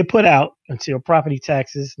not gonna get put out until property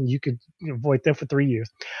taxes, and you could avoid them for 3 years.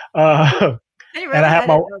 Uh, Hey, and I really? have I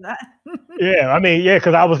my didn't know that. yeah, I mean, yeah,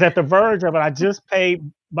 because I was at the verge of it. I just paid,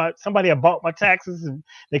 but somebody had bought my taxes, and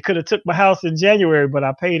they could have took my house in January, but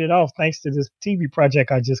I paid it off thanks to this TV project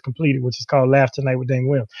I just completed, which is called Laugh Tonight with Dane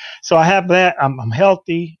Williams. So I have that. I'm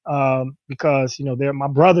healthy because my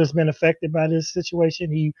brother's been affected by this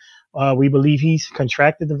situation. We believe he's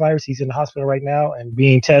contracted the virus. He's in the hospital right now and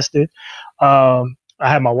being tested. I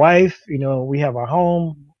have my wife. We have our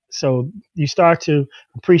home. So you start to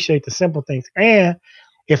appreciate the simple things. And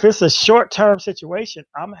if it's a short term situation,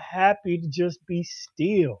 I'm happy to just be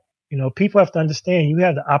still. People have to understand you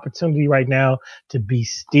have the opportunity right now to be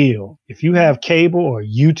still. If you have cable or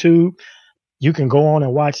YouTube, you can go on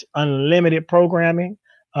and watch unlimited programming,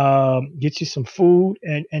 get you some food,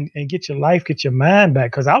 and get your life, get your mind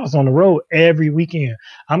back. Because I was on the road every weekend.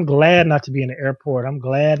 I'm glad not to be in the airport. I'm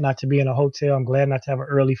glad not to be in a hotel. I'm glad not to have an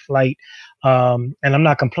early flight. And I'm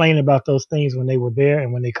not complaining about those things when they were there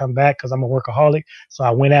and when they come back because I'm a workaholic. So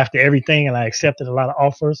I went after everything and I accepted a lot of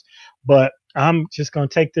offers. But I'm just going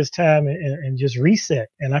to take this time and just reset.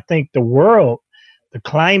 And I think the world, the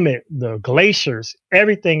climate, the glaciers,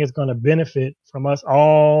 everything is going to benefit from us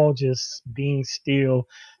all just being still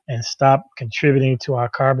and stop contributing to our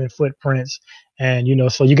carbon footprints. And,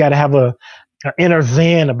 so you got to have an inner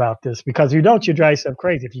zen about this, because you don't, you drive yourself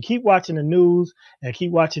crazy. If you keep watching the news and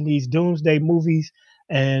keep watching these doomsday movies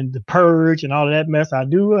and the purge and all of that mess, I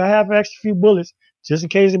have an extra few bullets just in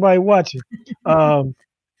case anybody watching. But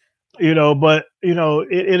it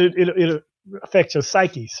affects your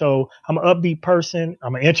psyche. So I'm an upbeat person.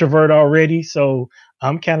 I'm an introvert already. So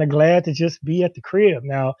I'm kind of glad to just be at the crib.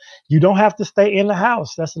 Now, you don't have to stay in the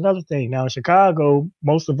house. That's another thing. Now in Chicago,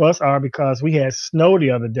 most of us are, because we had snow the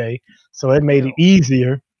other day. So it made it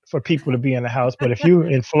easier for people to be in the house. But if you're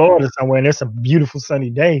in Florida somewhere and it's a beautiful sunny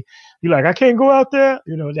day, you're like, I can't go out there.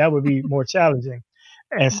 That would be more challenging.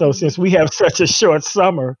 And so since we have such a short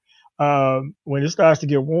summer, when it starts to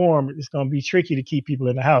get warm, it's going to be tricky to keep people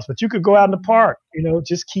in the house. But you could go out in the park,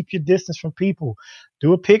 just keep your distance from people.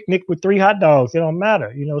 Do a picnic with 3 hot dogs. It don't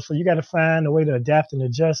matter, So you got to find a way to adapt and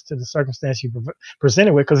adjust to the circumstance you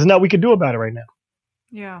presented with, because there's nothing we can do about it right now.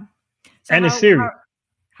 Yeah. So and it's serious.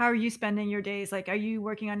 How are you spending your days? Like, are you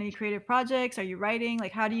working on any creative projects? Are you writing?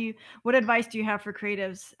 Like, what advice do you have for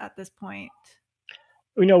creatives at this point?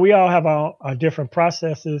 We all have our different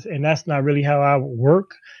processes, and that's not really how I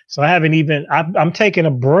work. So I'm taking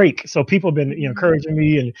a break. So people have been encouraging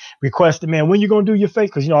me and requesting, man, when you going to do your face?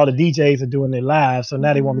 Because, all the DJs are doing their live. So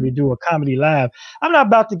now they want me to do a comedy live. I'm not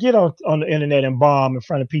about to get on the internet and bomb in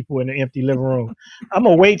front of people in an empty living room. I'm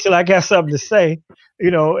going to wait till I got something to say,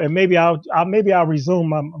 and maybe I'll resume.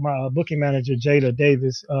 My booking manager, Jada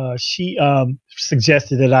Davis, she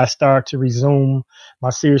suggested that I start to resume my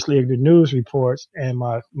Seriously Ignorant News reports and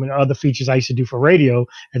my other features I used to do for radio,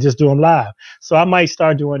 and just do them live. So I might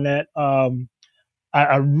start doing that.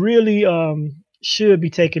 I really should be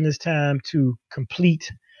taking this time to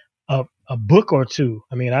complete a book or two.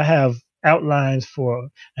 I mean, I have outlines for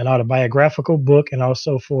an autobiographical book and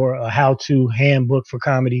also for a how-to handbook for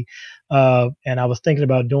comedy. And I was thinking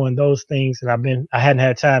about doing those things, and I hadn't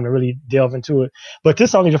had time to really delve into it. But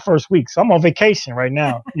this is only the first week, so I'm on vacation right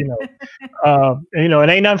now. It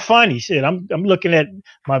ain't nothing funny. Shit, I'm looking at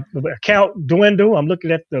my account dwindle. I'm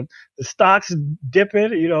looking at the stocks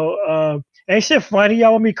dipping. Ain't shit funny.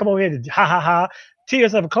 Y'all want me to come over here to ha ha ha?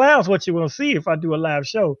 Tears of a clown's what you will see if I do a live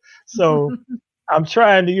show. So I'm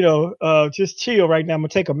trying to, just chill right now. I'm gonna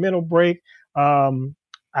take a mental break.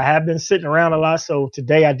 I have been sitting around a lot, so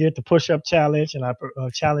today I did the push-up challenge, and I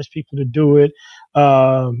challenged people to do it.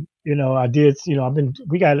 I did.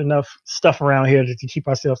 We got enough stuff around here to keep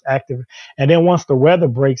ourselves active. And then once the weather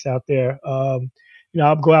breaks out there,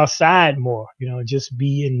 I'll go outside more. Just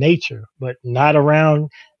be in nature, but not around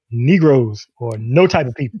Negroes or no type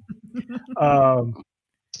of people.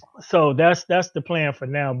 So that's the plan for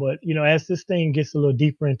now. But as this thing gets a little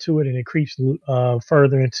deeper into it and it creeps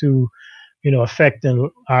further into affecting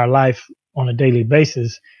our life on a daily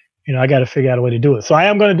basis, I got to figure out a way to do it. So I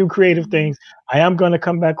am going to do creative things. I am going to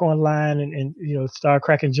come back online and start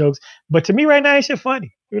cracking jokes. But to me right now, it's just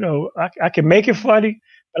funny. I can make it funny,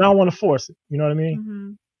 but I don't want to force it. You know what I mean?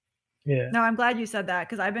 Mm-hmm. Yeah. No, I'm glad you said that,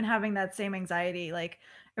 because I've been having that same anxiety. Like,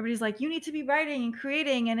 everybody's like, you need to be writing and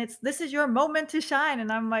creating, and this is your moment to shine.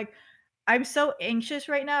 And I'm like, I'm so anxious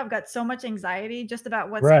right now. I've got so much anxiety just about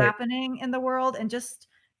what's happening in the world, and just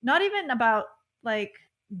not even about like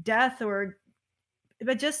death or,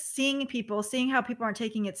 but just seeing people, seeing how people aren't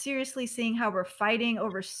taking it seriously, seeing how we're fighting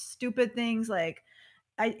over stupid things. Like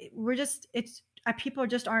we're just, people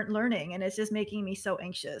just aren't learning, and it's just making me so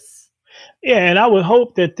anxious. Yeah, and I would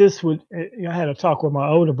hope that this would. I had a talk with my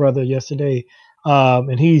older brother yesterday,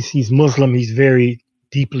 and he's Muslim. He's very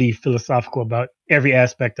deeply philosophical about every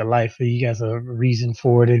aspect of life. He has a reason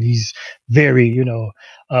for it, and he's very,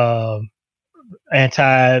 um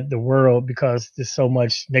anti the world because there's so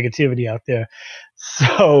much negativity out there.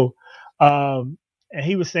 So, um, and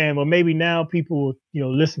he was saying, well, maybe now people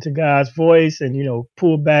will, listen to God's voice and,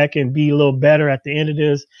 pull back and be a little better at the end of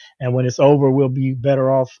this. And when it's over, we'll be better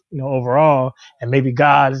off, overall. And maybe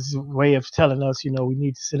God's way of telling us, we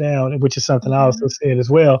need to sit down, which is something I also Mhm. said as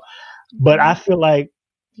well. But I Mhm. feel like,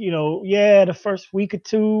 yeah, the first week or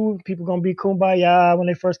two, people gonna be kumbaya when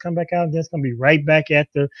they first come back out, and then it's gonna be right back at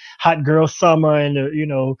the hot girl summer and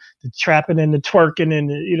the trapping and the twerking and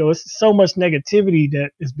it's so much negativity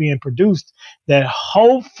that is being produced that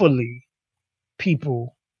hopefully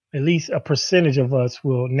people, at least a percentage of us,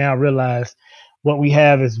 will now realize what we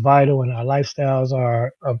have is vital and our lifestyles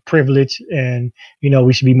are a privilege, and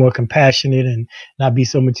we should be more compassionate and not be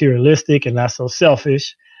so materialistic and not so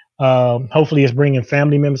selfish. Hopefully it's bringing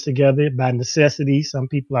family members together by necessity. Some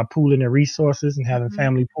people are pooling their resources and having Mhm.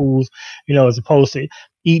 family pools, as opposed to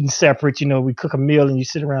eating separate. We cook a meal and you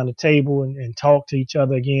sit around the table and talk to each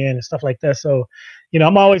other again and stuff like that. So,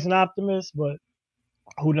 I'm always an optimist, but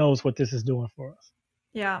who knows what this is doing for us.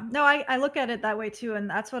 Yeah. No, I look at it that way too. And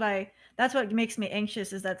that's what makes me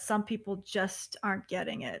anxious, is that some people just aren't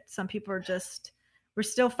getting it. Some people are just, we're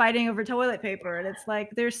still fighting over toilet paper. And it's like,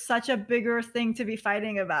 there's such a bigger thing to be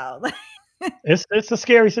fighting about. It's a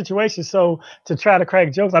scary situation. So to try to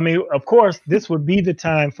crack jokes, I mean, of course, this would be the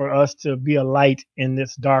time for us to be a light in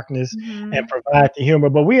this darkness and Mhm. provide the humor.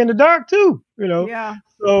 But we in the dark too. Yeah.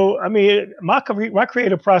 So I mean, my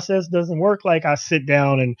creative process doesn't work like I sit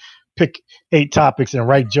down and pick 8 topics and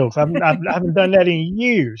write jokes. I haven't done that in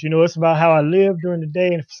years. It's about how I live during the day,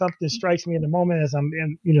 and if something strikes me in the moment as I'm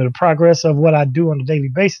in, the progress of what I do on a daily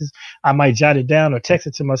basis, I might jot it down or text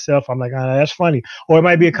it to myself. I'm like, oh, that's funny. Or it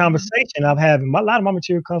might be a Mhm. conversation I'm having. A lot of my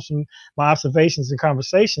material comes from my observations and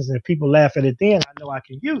conversations, and if people laugh at it, then I know I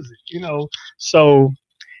can use it. So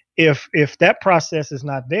if that process is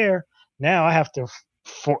not there, now I have to.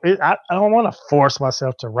 I don't want to force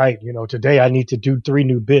myself to write. Today I need to do 3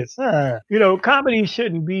 new bits. Comedy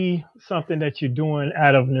shouldn't be something that you're doing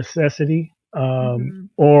out of necessity, Mhm.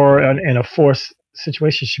 or in a forced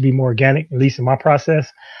situation. It should be more organic, at least in my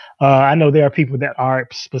process. I know there are people that are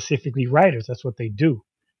specifically writers. That's what they do,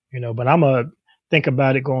 but I'm a think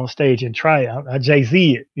about it, go on stage and try it. I Jay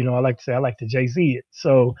Z it. I like to say I like to Jay Z it.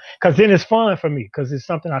 So, because then it's fun for me because it's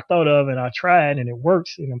something I thought of and I tried and it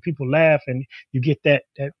works. People laugh and you get that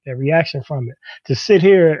reaction from it. To sit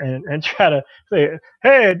here and try to say,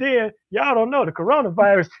 hey, dear, y'all don't know the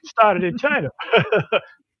coronavirus started in China.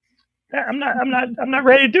 I'm not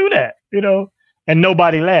ready to do that. And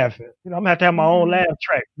nobody laughing. I'm gonna have to have my own Mhm. laugh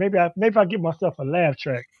track. Maybe I give myself a laugh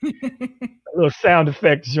track, a little sound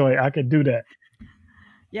effects joint. I could do that.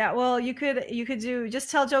 Yeah, well, you could do, just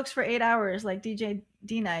tell jokes for 8 hours like DJ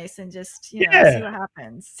D Nice, and just see Yeah, what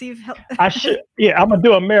happens. See if I should. Yeah, I'm gonna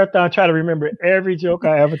do a marathon. Try to remember every joke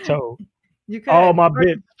I ever told. you All could. my Or,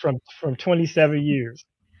 bits from 27 years.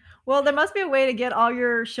 well, there must be a way to get all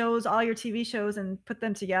your shows, all your TV shows, and put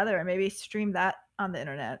them together, and maybe stream that on the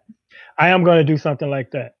internet. I am gonna do something like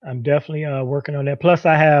that. I'm definitely working on that. Plus,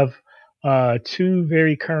 I have 2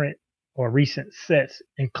 very current or recent sets,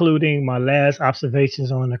 including my last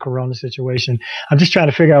observations on the Corona situation. I'm just trying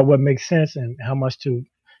to figure out what makes sense and how much to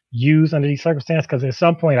use under these circumstances. Because at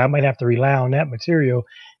some point, I might have to rely on that material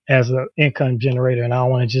as an income generator, and I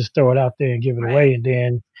don't want to just throw it out there and give it Right. away, and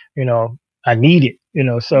then I need it.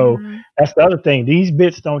 So Hmm. that's the other thing. These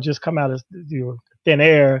bits don't just come out as thin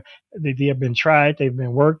air. They have been tried, they've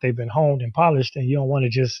been worked, they've been honed and polished, and you don't want to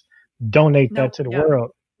just donate that Nope. to the Yep.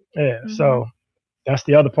 world. Yeah. Hmm. So that's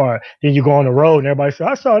the other part. Then you go on the road and everybody says,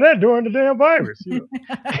 I saw that during the damn virus. The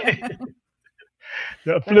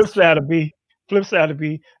That's true. flip side to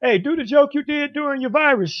be, hey, do the joke you did during your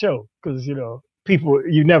virus show. Because, people,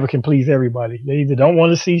 you never can please everybody. They either don't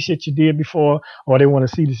want to see shit you did before or they want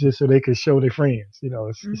to see the shit so they can show their friends.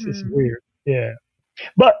 It's just Hmm. weird. Yeah.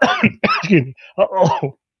 But, excuse me.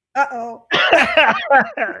 Uh-oh. Uh-oh.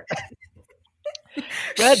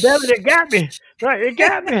 God damn it, it got me. Right, it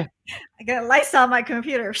got me. I got lights on my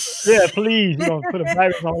computer. Yeah, please. You're going to put a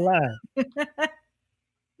virus online.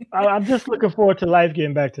 I'm just looking forward to life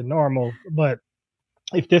getting back to normal. But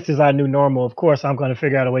if this is our new normal, of course, I'm going to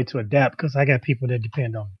figure out a way to adapt because I got people that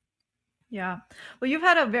depend on me. Yeah. Well, you've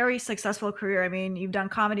had a very successful career. I mean, you've done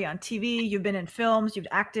comedy on TV, you've been in films, you've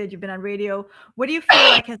acted, you've been on radio. What do you feel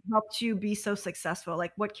like has helped you be so successful?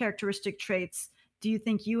 Like, what characteristic traits do you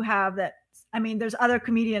think you have that? I mean, there's other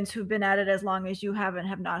comedians who've been at it as long as you have and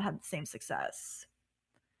have not had the same success.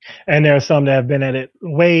 And there are some that have been at it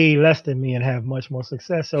way less than me and have much more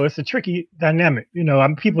success. So it's a tricky dynamic.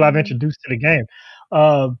 I'm people I've Mhm. introduced to the game.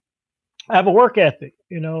 Uh, I have a work ethic,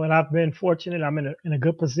 and I've been fortunate. I'm in a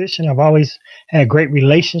good position. I've always had great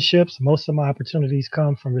relationships. Most of my opportunities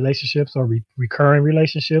come from relationships or recurring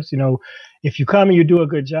relationships. If you come and you do a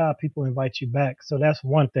good job, people invite you back. So that's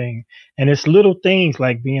one thing. And it's little things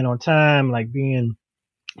like being on time, like being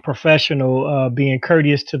professional, being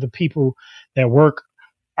courteous to the people that work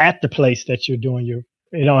at the place that you're doing you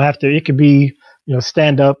don't have to, it could be,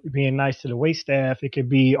 stand up, being nice to the wait staff. It could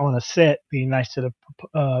be on a set, being nice to the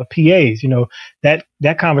PAs,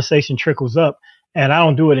 that conversation trickles up. And I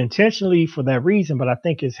don't do it intentionally for that reason, but I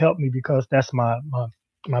think it's helped me because that's my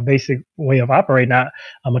basic way of operating.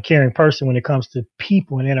 I'm a caring person when it comes to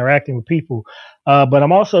people and interacting with people. But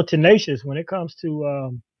I'm also tenacious when it comes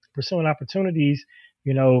to pursuing opportunities.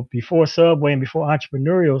 Before Subway and before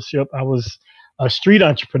entrepreneurship, I was a street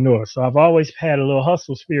entrepreneur. So I've always had a little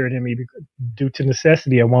hustle spirit in me due to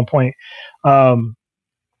necessity at one point. Um,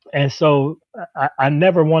 and so I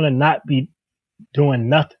never want to not be doing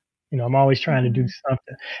nothing. I'm always trying to do Mhm.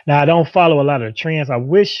 something. Now, I don't follow a lot of the trends. I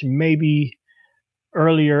wish maybe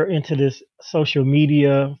earlier into this social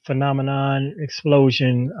media phenomenon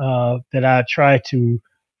explosion that I try to,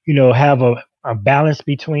 have a balance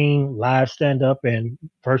between live stand up and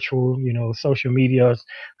virtual, social media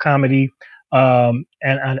comedy. And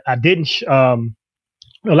I didn't, a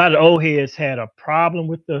lot of old heads had a problem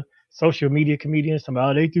with the social media comedians.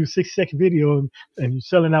 Somebody, oh, they do 6 second video and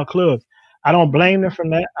selling out clubs. I don't blame them Mhm. for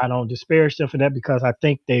that. I don't disparage them for that because I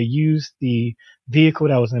think they used the vehicle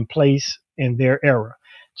that was in place in their era.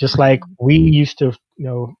 Just like Mhm. we used to,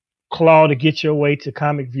 claw to get your way to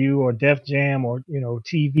Comic View or Def Jam or,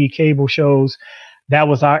 TV cable shows. That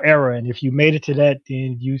was our era. And if you made it to that,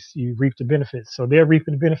 then you reap the benefits. So they're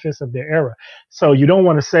reaping the benefits of their era. So you don't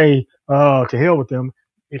want to say, oh, to hell with them.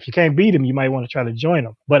 If you can't beat them, you might want to try to join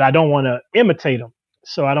them. But I don't want to imitate them.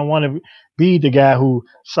 So I don't want to be the guy who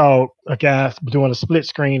saw a guy doing a split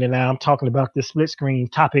screen and now I'm talking about this split screen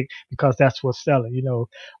topic because that's what's selling.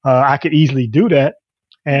 I could easily do that,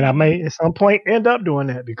 and I Mhm. may at some point end up doing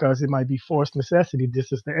that because it might be forced necessity.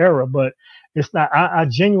 This is the era, but it's not. I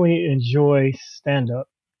genuinely enjoy stand up,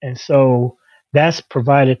 and so that's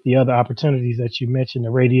provided the other opportunities that you mentioned, the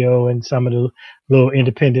radio and some of the little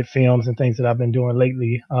independent films and things that I've been doing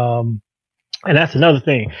lately. And that's another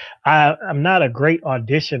thing. I'm not a great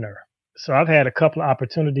auditioner. So I've had a couple of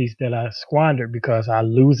opportunities that I squandered because I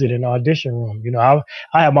lose it in the audition room. I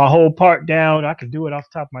have my whole part down. I can do it off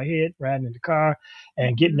the top of my head, riding in the car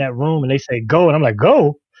and get in Mhm. that room and they say go. And I'm like,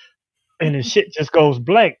 go. And then shit just goes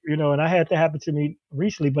blank, and I had that happen to me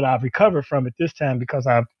recently, but I've recovered from it this time because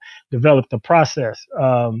I've developed the process.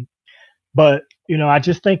 But I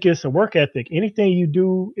just think it's a work ethic. Anything you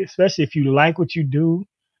do, especially if you like what you do,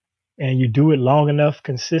 and you do it long enough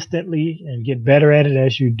consistently and get better at it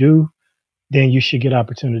as you do, then you should get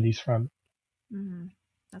opportunities from it. Mhm.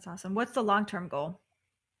 That's awesome. What's the long-term goal?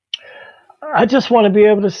 I just want to be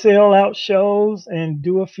able to sell out shows and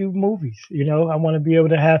do a few movies. I want to be able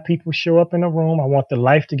to have people show up in a room. I want the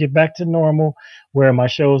life to get back to normal where my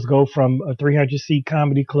shows go from a 300 seat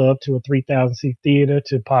comedy club to a 3,000 seat theater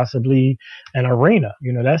to possibly an arena.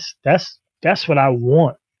 That's what I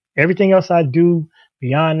want. Everything else I do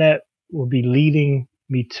beyond that will be leading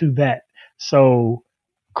me to that. So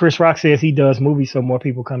Chris Rock says he does movies so more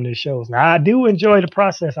people come to his shows. Now I do enjoy the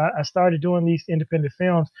process. I started doing these independent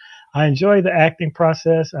films. I enjoy the acting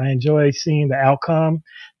process. I enjoy seeing the outcome,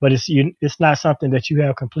 but it's not something that you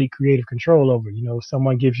have complete creative control over.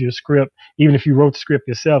 Someone gives you a script, even if you wrote the script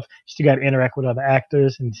yourself, you still got to interact with other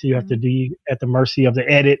actors, and so you have to Mhm. be at the mercy of the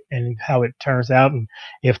edit and how it turns out, and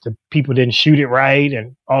if the people didn't shoot it right,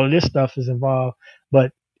 and all of this stuff is involved.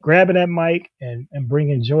 But grabbing that mic and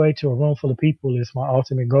bringing joy to a room full of people is my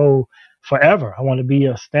ultimate goal forever. I want to be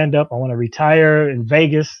a stand up. I want to retire in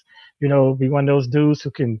Vegas, be one of those dudes who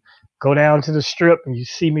can go down to the strip and you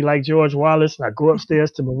see me like George Wallace and I go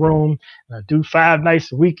upstairs to my room and I do 5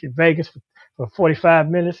 nights a week in Vegas for 45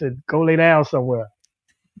 minutes and go lay down somewhere.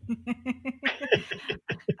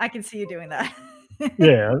 I can see you doing that.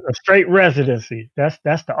 Yeah, a straight residency. That's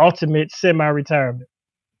the ultimate semi-retirement.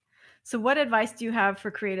 So what advice do you have for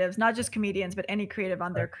creatives, not just comedians, but any creative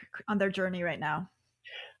on their journey right now?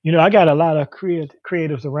 I got a lot of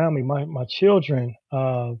creatives around me. My children,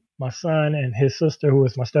 my son and his sister, who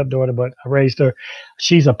is my stepdaughter, but I raised her.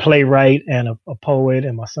 She's a playwright and a poet,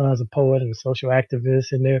 and my son's a poet and a social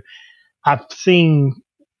activist. And I've seen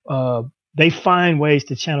uh, they find ways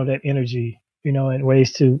to channel that energy, and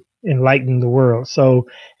ways to enlighten the world. So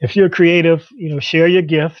if you're creative, share your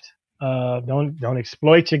gift. Don't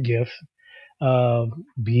exploit your gift.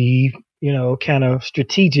 Be kind of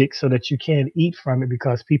strategic so that you can eat from it,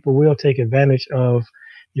 because people will take advantage of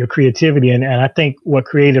your creativity. And I think what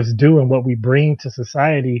creatives do and what we bring to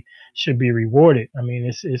society should be rewarded. I mean,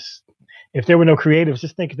 it's if there were no creatives,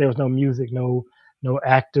 just think if there was no music, no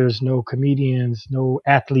actors, no comedians, no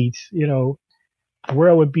athletes, the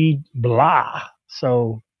world would be blah.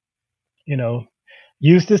 So, you know,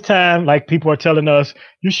 use this time, like people are telling us,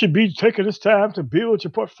 you should be taking this time to build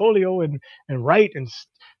your portfolio and write and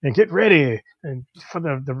get ready and for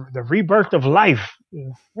the rebirth of life.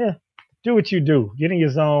 Yeah, do what you do. Get in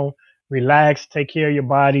your zone, relax, take care of your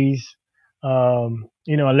bodies, and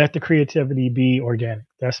let the creativity be organic.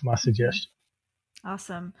 That's my suggestion.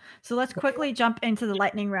 Awesome. So let's quickly jump into the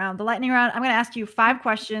lightning round. The lightning round, I'm going to ask you 5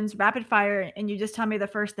 questions, rapid fire, and you just tell me the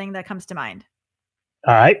first thing that comes to mind.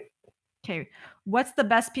 All right. Okay. What's the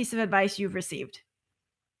best piece of advice you've received?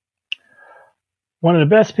 One of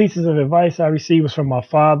the best pieces of advice I received was from my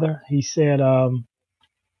father. He said, don't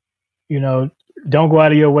go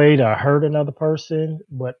out of your way to hurt another person,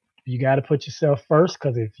 but you got to put yourself first,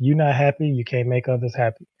 because if you're not happy, you can't make others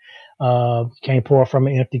happy. You can't pour from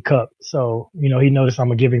an empty cup. So, he noticed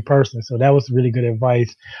I'm a giving person. So that was really good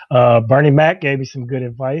advice. Bernie Mac gave me some good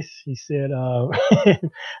advice. He said,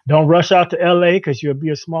 don't rush out to LA because you'll be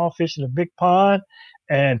a small fish in a big pond,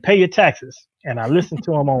 and pay your taxes. And I listened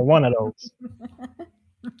to him on one of those.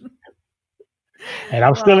 And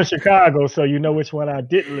I'm still in Chicago, so you know which one I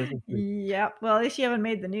didn't listen to. Yep. Well, at least you haven't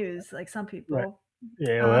made the news like some people. Right.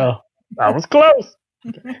 Yeah, well, I was close.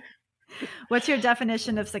 What's your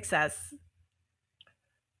definition of success?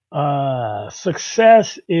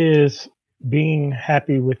 Success is being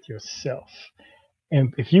happy with yourself.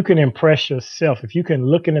 And if you can impress yourself, if you can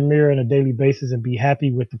look in the mirror on a daily basis and be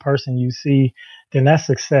happy with the person you see, then that's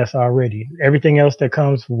success already. Everything else that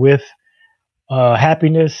comes with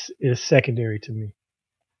happiness is secondary to me.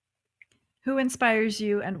 Who inspires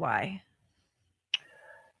you and why?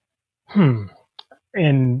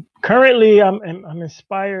 And currently I'm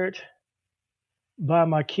inspired by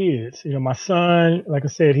my kids. My son, like I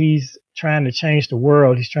said, he's trying to change the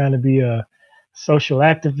world. He's trying to be a social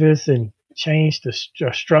activist and change the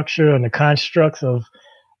structure and the constructs of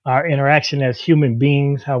our interaction as human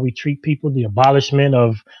beings, how we treat people, the abolishment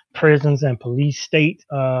of prisons and police state.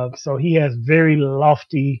 So he has very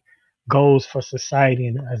lofty goals for society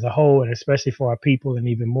and as a whole, and especially for our people, and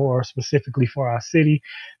even more specifically for our city.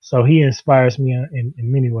 So he inspires me in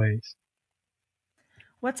many ways.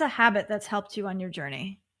 What's a habit that's helped you on your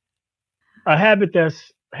journey? A habit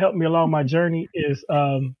that's helped me along my journey is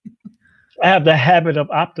I have the habit of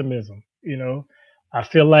optimism. I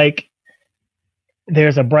feel like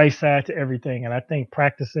there's a bright side to everything. And I think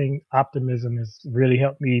practicing optimism has really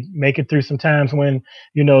helped me make it through some times when,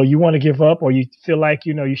 you want to give up, or you feel like,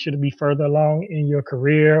 you should be further along in your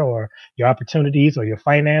career or your opportunities or your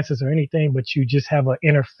finances or anything, but you just have an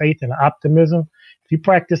inner faith and optimism. If you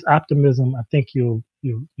practice optimism, I think you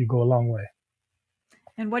go a long way.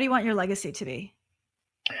 And what do you want your legacy to be?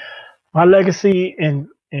 My legacy in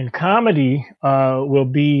comedy will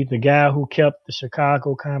be the guy who kept the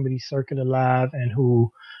Chicago comedy circuit alive and who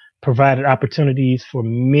provided opportunities for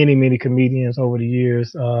many, many comedians over the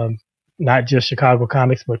years, not just Chicago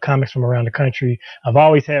comics, but comics from around the country. I've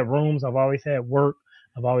always had rooms. I've always had work.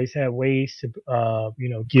 I've always had ways to,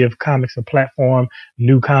 give comics a platform,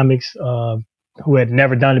 new comics who had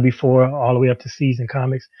never done it before, all the way up to seasoned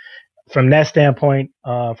comics. From that standpoint,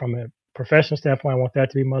 from a professional standpoint, I want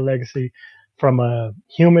that to be my legacy. From a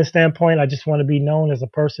human standpoint, I just want to be known as a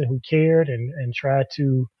person who cared and tried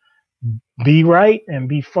to be right and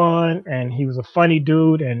be fun. And he was a funny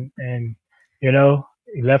dude, and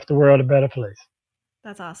he left the world a better place.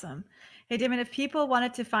 That's awesome. Hey, Damon, if people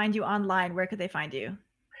wanted to find you online, where could they find you?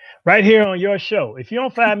 Right here on your show. If you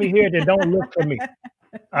don't find me here, then don't look for me.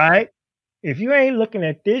 All right? If you ain't looking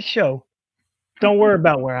at this show, don't worry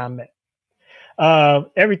about where I'm at.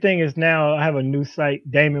 Everything is now, I have a new site,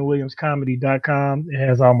 DamonWilliamsComedy.com. It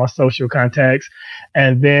has all my social contacts.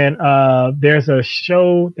 And then there's a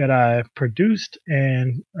show that I produced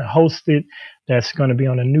and hosted that's going to be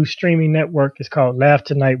on a new streaming network. It's called Laugh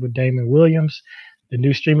Tonight with Damon Williams. The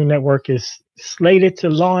new streaming network is slated to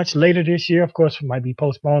launch later this year. Of course, it might be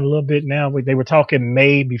postponed a little bit now. But they were talking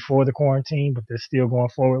May before the quarantine, but they're still going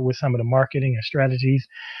forward with some of the marketing and strategies.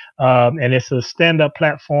 And it's a stand-up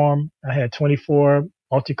platform. I had 24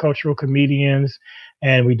 multicultural comedians,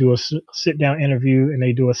 and we do a sit-down interview, and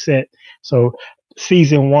they do a set. So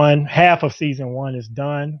season one, half of season one is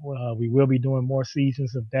done. We will be doing more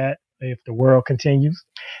seasons of that if the world continues,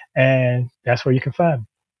 and that's where you can find me.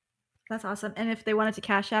 That's awesome. And if they wanted to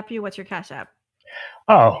Cash App you, what's your Cash App?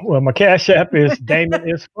 Oh, well, my Cash App is Damon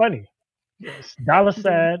is funny. Yes,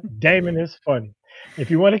 $ Damon is funny.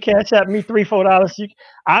 If you want to Cash App me $3-4,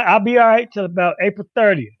 I'll be all right till about April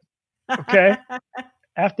 30th. Okay.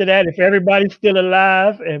 After that, if everybody's still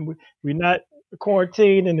alive and we're not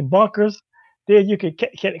quarantined in the bunkers, then you can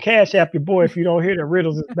Cash App your boy if you don't hear the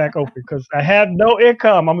riddles is back open, because I have no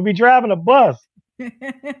income. I'm gonna be driving a bus. You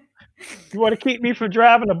want to keep me from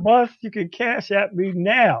driving a bus? You can Cash App me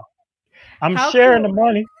now. I'm sharing the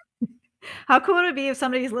money. How cool would it be if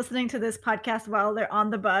somebody's listening to this podcast while they're on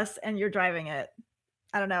the bus and you're driving it?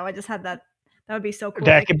 I don't know. I just had that. That would be so cool.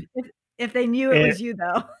 If they knew it was you,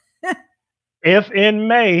 though. If in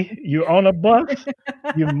May you're on a bus,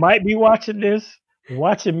 you might be watching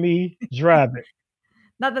me drive it.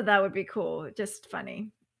 Not that would be cool. Just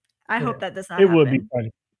funny. I hope that does not happen. It would be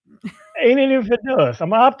funny. Ain't it if it does?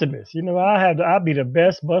 I'm an optimist. I'll be the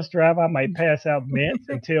best bus driver. I might pass out mints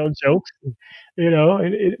and tell jokes.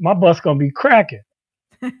 My bus gonna be cracking.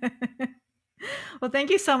 Well,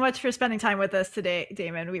 thank you so much for spending time with us today,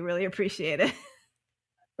 Damon. We really appreciate it.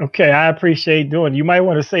 Okay, I appreciate doing it. You might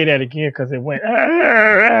want to say that again because it went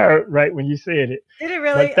right when you said it. Did it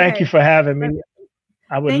really? But thank you for having me.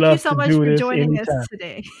 I would love to do this anytime. Thank you so much for joining us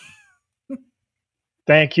today.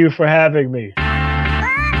 Thank you for having me.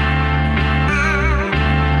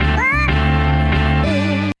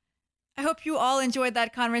 I hope you all enjoyed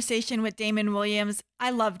that conversation with Damon Williams.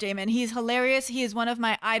 I love Damon. He's hilarious. He is one of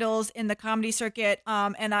my idols in the comedy circuit.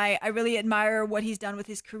 And I really admire what he's done with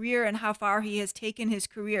his career and how far he has taken his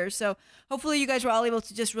career. So hopefully you guys were all able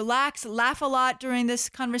to just relax, laugh a lot during this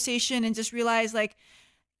conversation, and just realize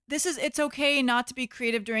it's okay not to be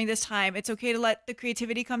creative during this time. It's okay to let the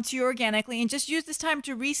creativity come to you organically, and just use this time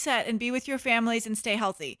to reset and be with your families and stay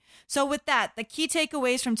healthy. So with that, the key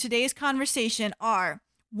takeaways from today's conversation are: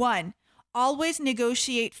 1, always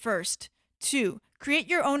negotiate first. 2, create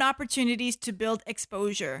your own opportunities to build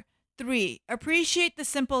exposure. 3, appreciate the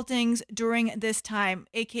simple things during this time,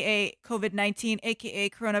 aka COVID-19, aka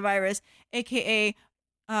coronavirus, aka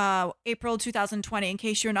April 2020, in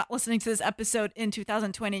case you're not listening to this episode in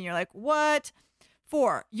 2020 and you're like, what?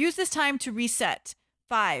 4, use this time to reset.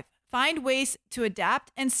 5, find ways to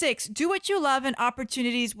adapt. And 6, do what you love and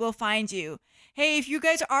opportunities will find you. Hey, if you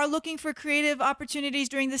guys are looking for creative opportunities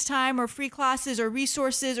during this time, or free classes or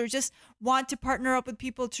resources, or just want to partner up with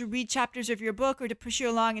people to read chapters of your book or to push you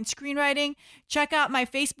along in screenwriting, check out my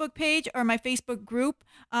Facebook page or my Facebook group.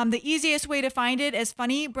 The easiest way to find it is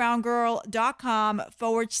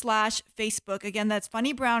funnybrown.com/Facebook. Again, that's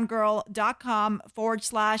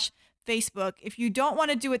funnybrown.com/Facebook. If you don't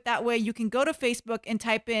want to do it that way, you can go to Facebook and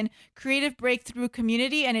type in Creative Breakthrough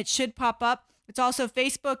Community, and it should pop up. It's also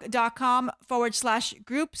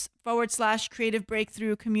facebook.com/groups/Creative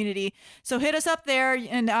Breakthrough Community. So hit us up there,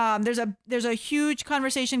 and there's a huge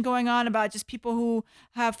conversation going on about just people who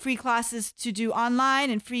have free classes to do online,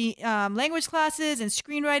 and free language classes and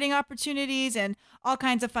screenwriting opportunities and all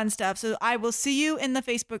kinds of fun stuff. So I will see you in the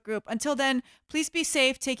Facebook group. Until then, please be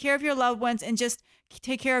safe, take care of your loved ones, and just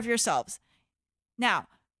take care of yourselves. Now,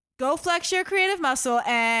 go flex your creative muscle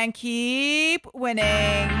and keep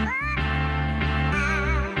winning.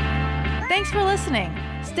 Thanks for listening.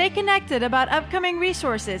 Stay connected about upcoming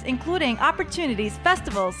resources, including opportunities,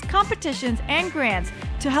 festivals, competitions, and grants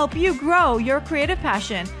to help you grow your creative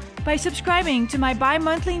passion by subscribing to my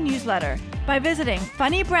bi-monthly newsletter by visiting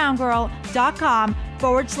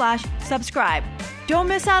funnybrownGirl.com/subscribe. Don't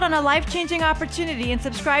miss out on a life-changing opportunity and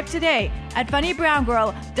subscribe today at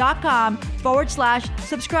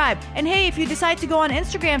funnybrownGirl.com/subscribe. And hey, if you decide to go on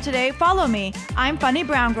Instagram today, follow me. I'm Funny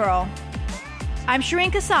Brown Girl. I'm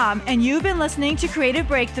Shireen Kassam, and you've been listening to Creative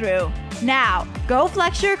Breakthrough. Now, go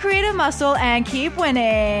flex your creative muscle and keep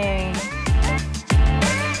winning.